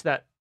these match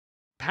that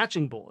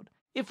patching board,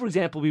 if for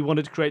example we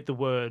wanted to create the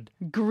word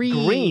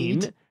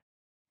Greed.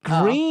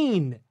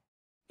 green,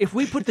 if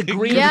we put the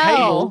green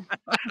Yell.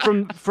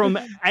 cable from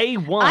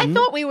A1, I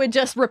thought we were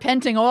just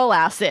repenting all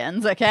our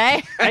sins,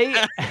 okay?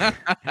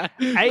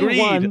 A1,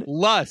 Greed,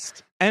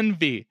 lust,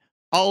 envy,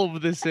 all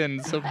of the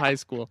sins of high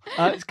school.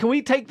 can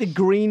we take the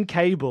green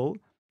cable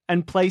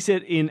and place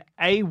it in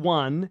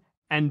A1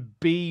 and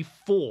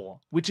B4,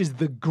 which is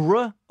the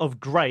gr of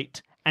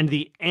great and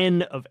the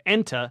N of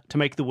enter to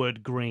make the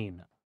word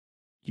green?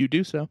 You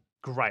do so.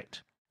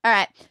 Great. All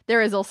right.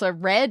 There is also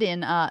red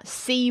in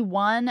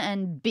C1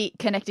 and B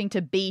connecting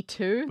to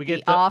B2. We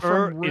get the R the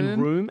from in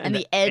room and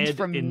the ed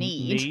from in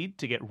need.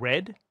 to get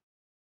red.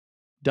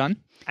 Done.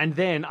 And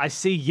then I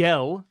see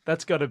yell.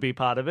 That's got to be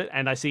part of it.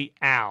 And I see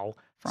ow.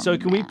 From So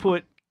can we now.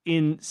 put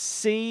in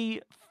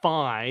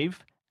C5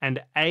 and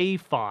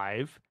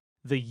A5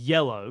 the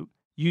yellow,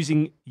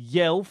 using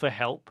yell for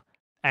help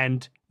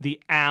and the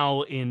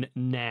ow in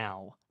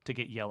now to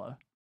get yellow?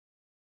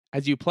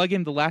 As you plug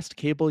in the last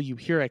cable, you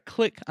hear a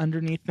click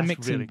underneath the That's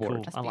mixing really board.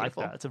 cool. That's I like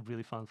beautiful. that. It's a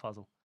really fun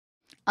puzzle.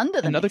 Under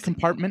the Another mixing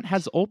compartment board.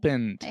 has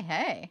opened.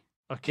 Hey.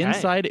 Okay.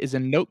 Inside is a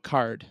note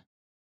card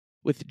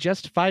with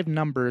just 5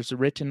 numbers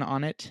written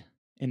on it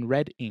in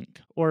red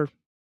ink. Or,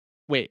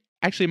 wait,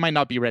 actually, it might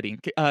not be red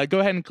ink. Go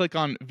ahead and click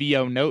on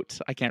VO Note.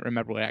 I can't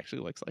remember what it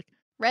actually looks like.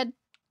 Red.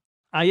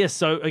 Yes,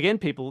 so again,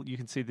 people, you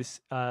can see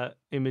this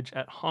image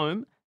at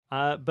home.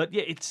 But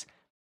yeah, it's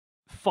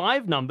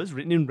 5 numbers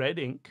written in red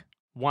ink,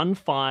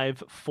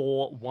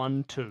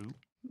 15412.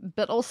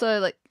 But also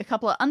like a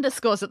couple of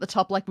underscores at the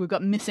top, like we've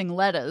got missing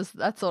letters,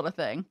 that sort of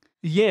thing.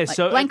 Yeah, Like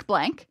so blank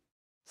blank,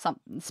 some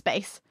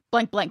space,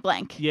 blank blank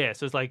blank. yeah,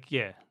 so it's like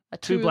A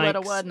 2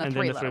 2-letter blanks word and a and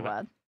then the 3-letter three-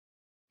 word.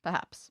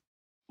 Perhaps.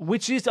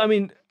 which is, I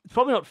mean, it's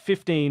probably not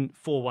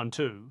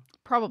 15412,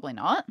 Probably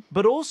not.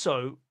 but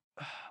also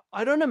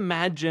I don't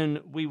imagine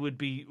we would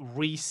be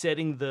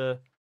resetting the.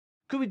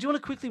 Do you want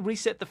to quickly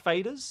reset the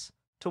faders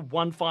to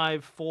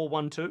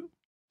 15412?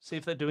 See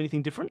if they do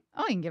anything different.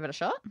 Oh, you can give it a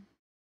shot.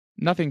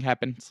 Nothing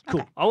happens.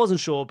 Cool. Okay. I wasn't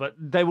sure, but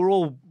they were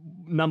all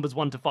numbers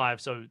 1 to 5,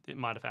 so it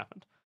might have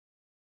happened.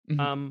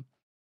 Mhm.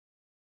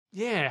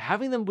 Yeah,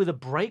 having them with a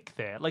break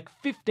there, like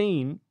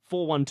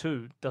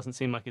 15412 doesn't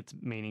seem like it's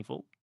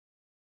meaningful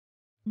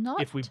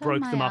Not if we to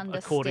broke my them up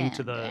according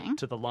to understanding.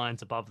 the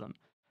lines above them.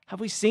 Have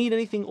we seen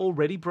anything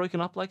already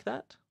broken up like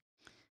that?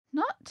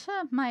 Not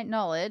to my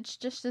knowledge,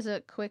 just as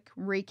a quick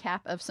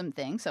recap of some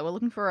things. So we're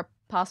looking for a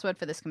password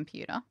for this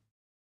computer.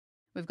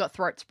 We've got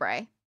throat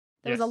spray.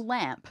 There was a Yes.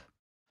 lamp.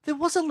 There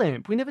was a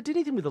lamp. We never did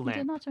anything with the We did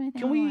lamp. not do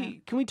anything Can with the we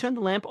lamp. can we turn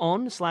the lamp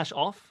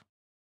on/off?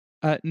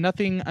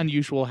 Nothing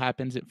unusual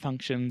happens. It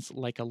functions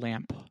like a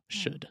lamp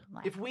should.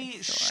 Lamp, If we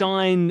sure.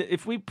 shine,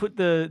 if we put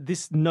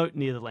this note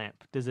near the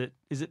lamp, is it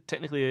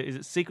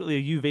secretly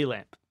a UV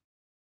lamp?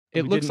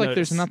 It We looks didn't like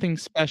there's notice. nothing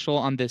special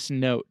on this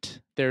note.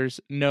 There's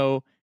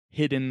no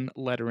hidden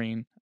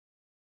lettering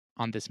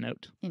on this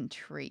note.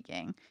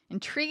 Intriguing.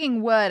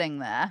 Intriguing wording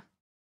there.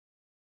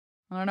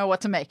 I don't know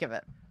what to make of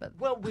it, but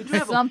Well, we do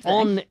have Something.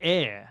 on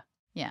air.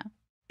 Yeah.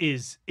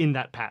 Is in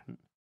that pattern.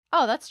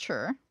 oh, that's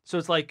true. So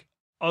it's like,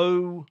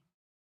 oh,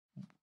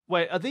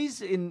 wait, are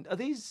these an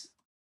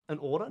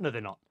order? No, they're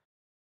not.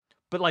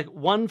 But like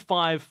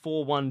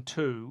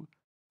 15412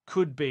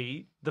 could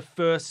be the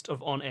first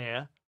of on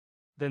air,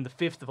 then the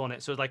fifth of on air.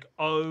 So it's like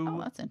Oh,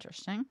 O that's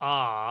interesting.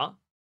 R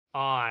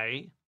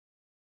I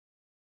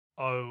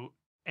O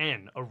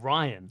N,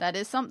 Orion. That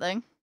is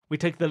something. We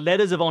take the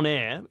letters of on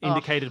air, Oh,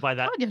 indicated by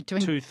that God, you're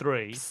doing 2,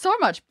 3, so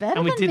much better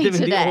and we than did me them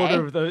in today. the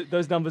order of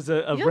those numbers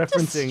of You're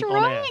referencing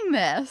on air. destroying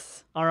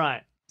this. All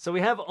right. So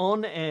we have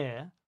on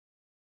air,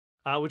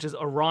 which is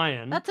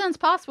Orion. That sounds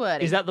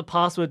passwordy. Is that the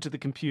password to the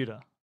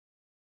computer?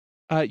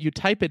 You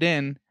type it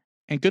in,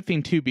 and good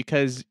thing too,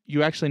 because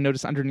you actually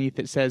notice underneath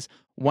it says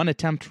 1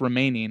 attempt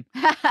remaining.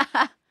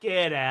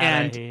 Get out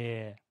And- of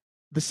here.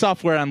 The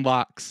software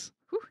unlocks.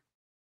 Whew.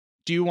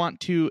 Do you want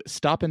to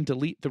stop and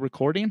delete the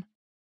recording?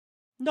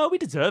 No, we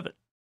deserve it.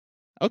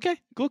 Okay,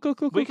 cool.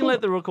 We can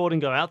let the recording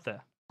go out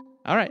there.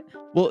 All right.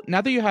 Well, now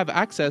that you have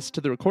access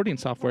to the recording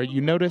software, you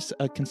notice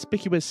a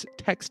conspicuous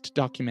text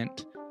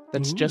document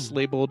that's just Ooh.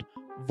 labeled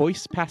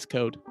voice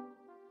passcode.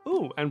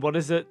 Ooh, and what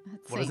is it?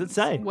 What does it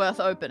say? Worth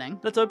opening.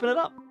 Let's open it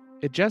up.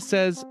 It just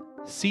says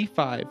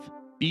C5,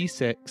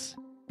 B6,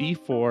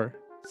 B4,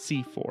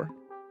 C4.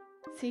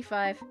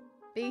 C5,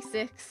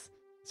 B6.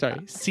 Sorry,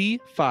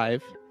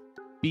 C5,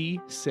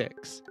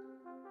 B6,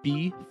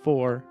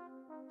 B4,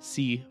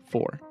 C4.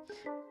 All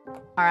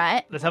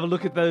right. Let's have a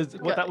look at those.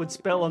 What Go- that would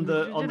spell on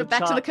the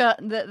Back to the chart.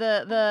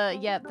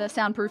 the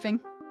soundproofing.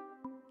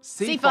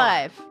 C5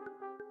 C5.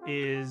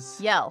 is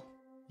Yell.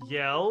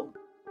 yell.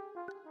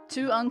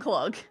 To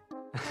unclog.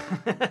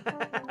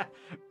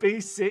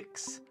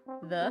 B6,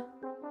 The.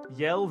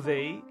 yell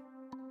V,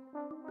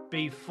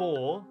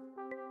 B4,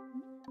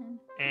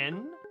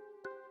 N,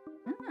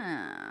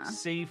 Ah.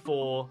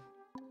 C4,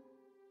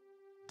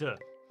 D.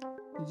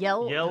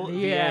 Yell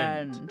the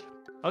end.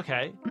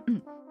 Okay.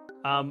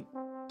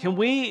 Can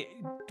we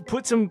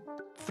put some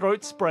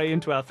throat spray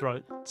into our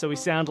throat so we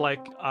sound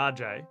like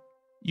RJ?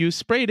 You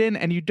sprayed in,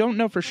 and you don't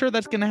know for sure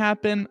that's going to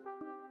happen,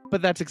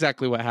 but that's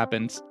exactly what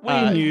happens.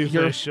 We knew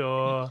for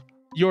sure.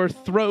 Your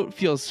throat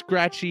feels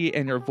scratchy,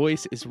 and your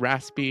voice is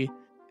raspy.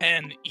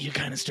 And you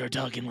kind of start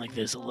talking like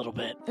this a little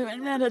bit. There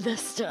ain't none of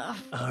this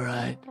stuff. All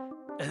right.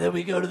 And then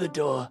we go to the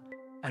door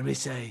and we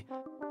say,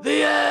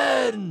 "The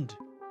end!"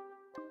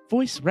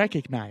 Voice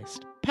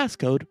recognized.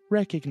 Passcode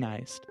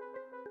recognized.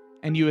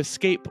 And you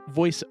escape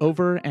voice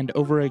over and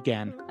over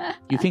again.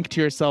 You think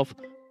to yourself,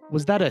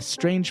 was that a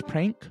strange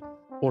prank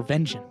or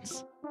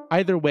vengeance?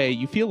 Either way,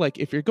 you feel like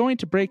if you're going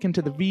to break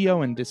into the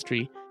VO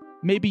industry,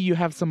 maybe you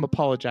have some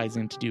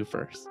apologizing to do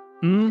first.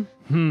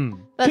 Mm-hmm.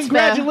 That's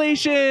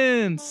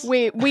Congratulations!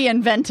 fair. We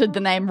invented the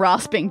name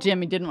Rasping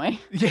Jimmy, didn't we?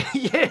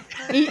 Yeah.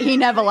 He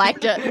never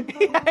liked it.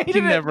 He hated He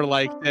it. never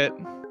liked it.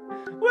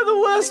 We're the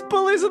worst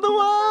bullies in the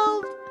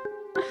world.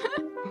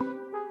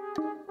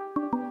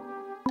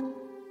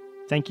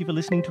 Thank you for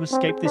listening to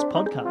Escape This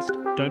Podcast.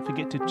 Don't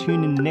forget to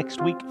tune in next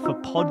week for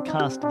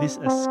Podcast This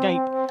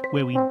Escape,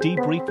 where we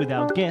debrief with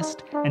our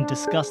guest and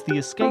discuss the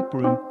escape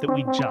room that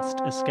we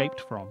just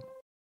escaped from.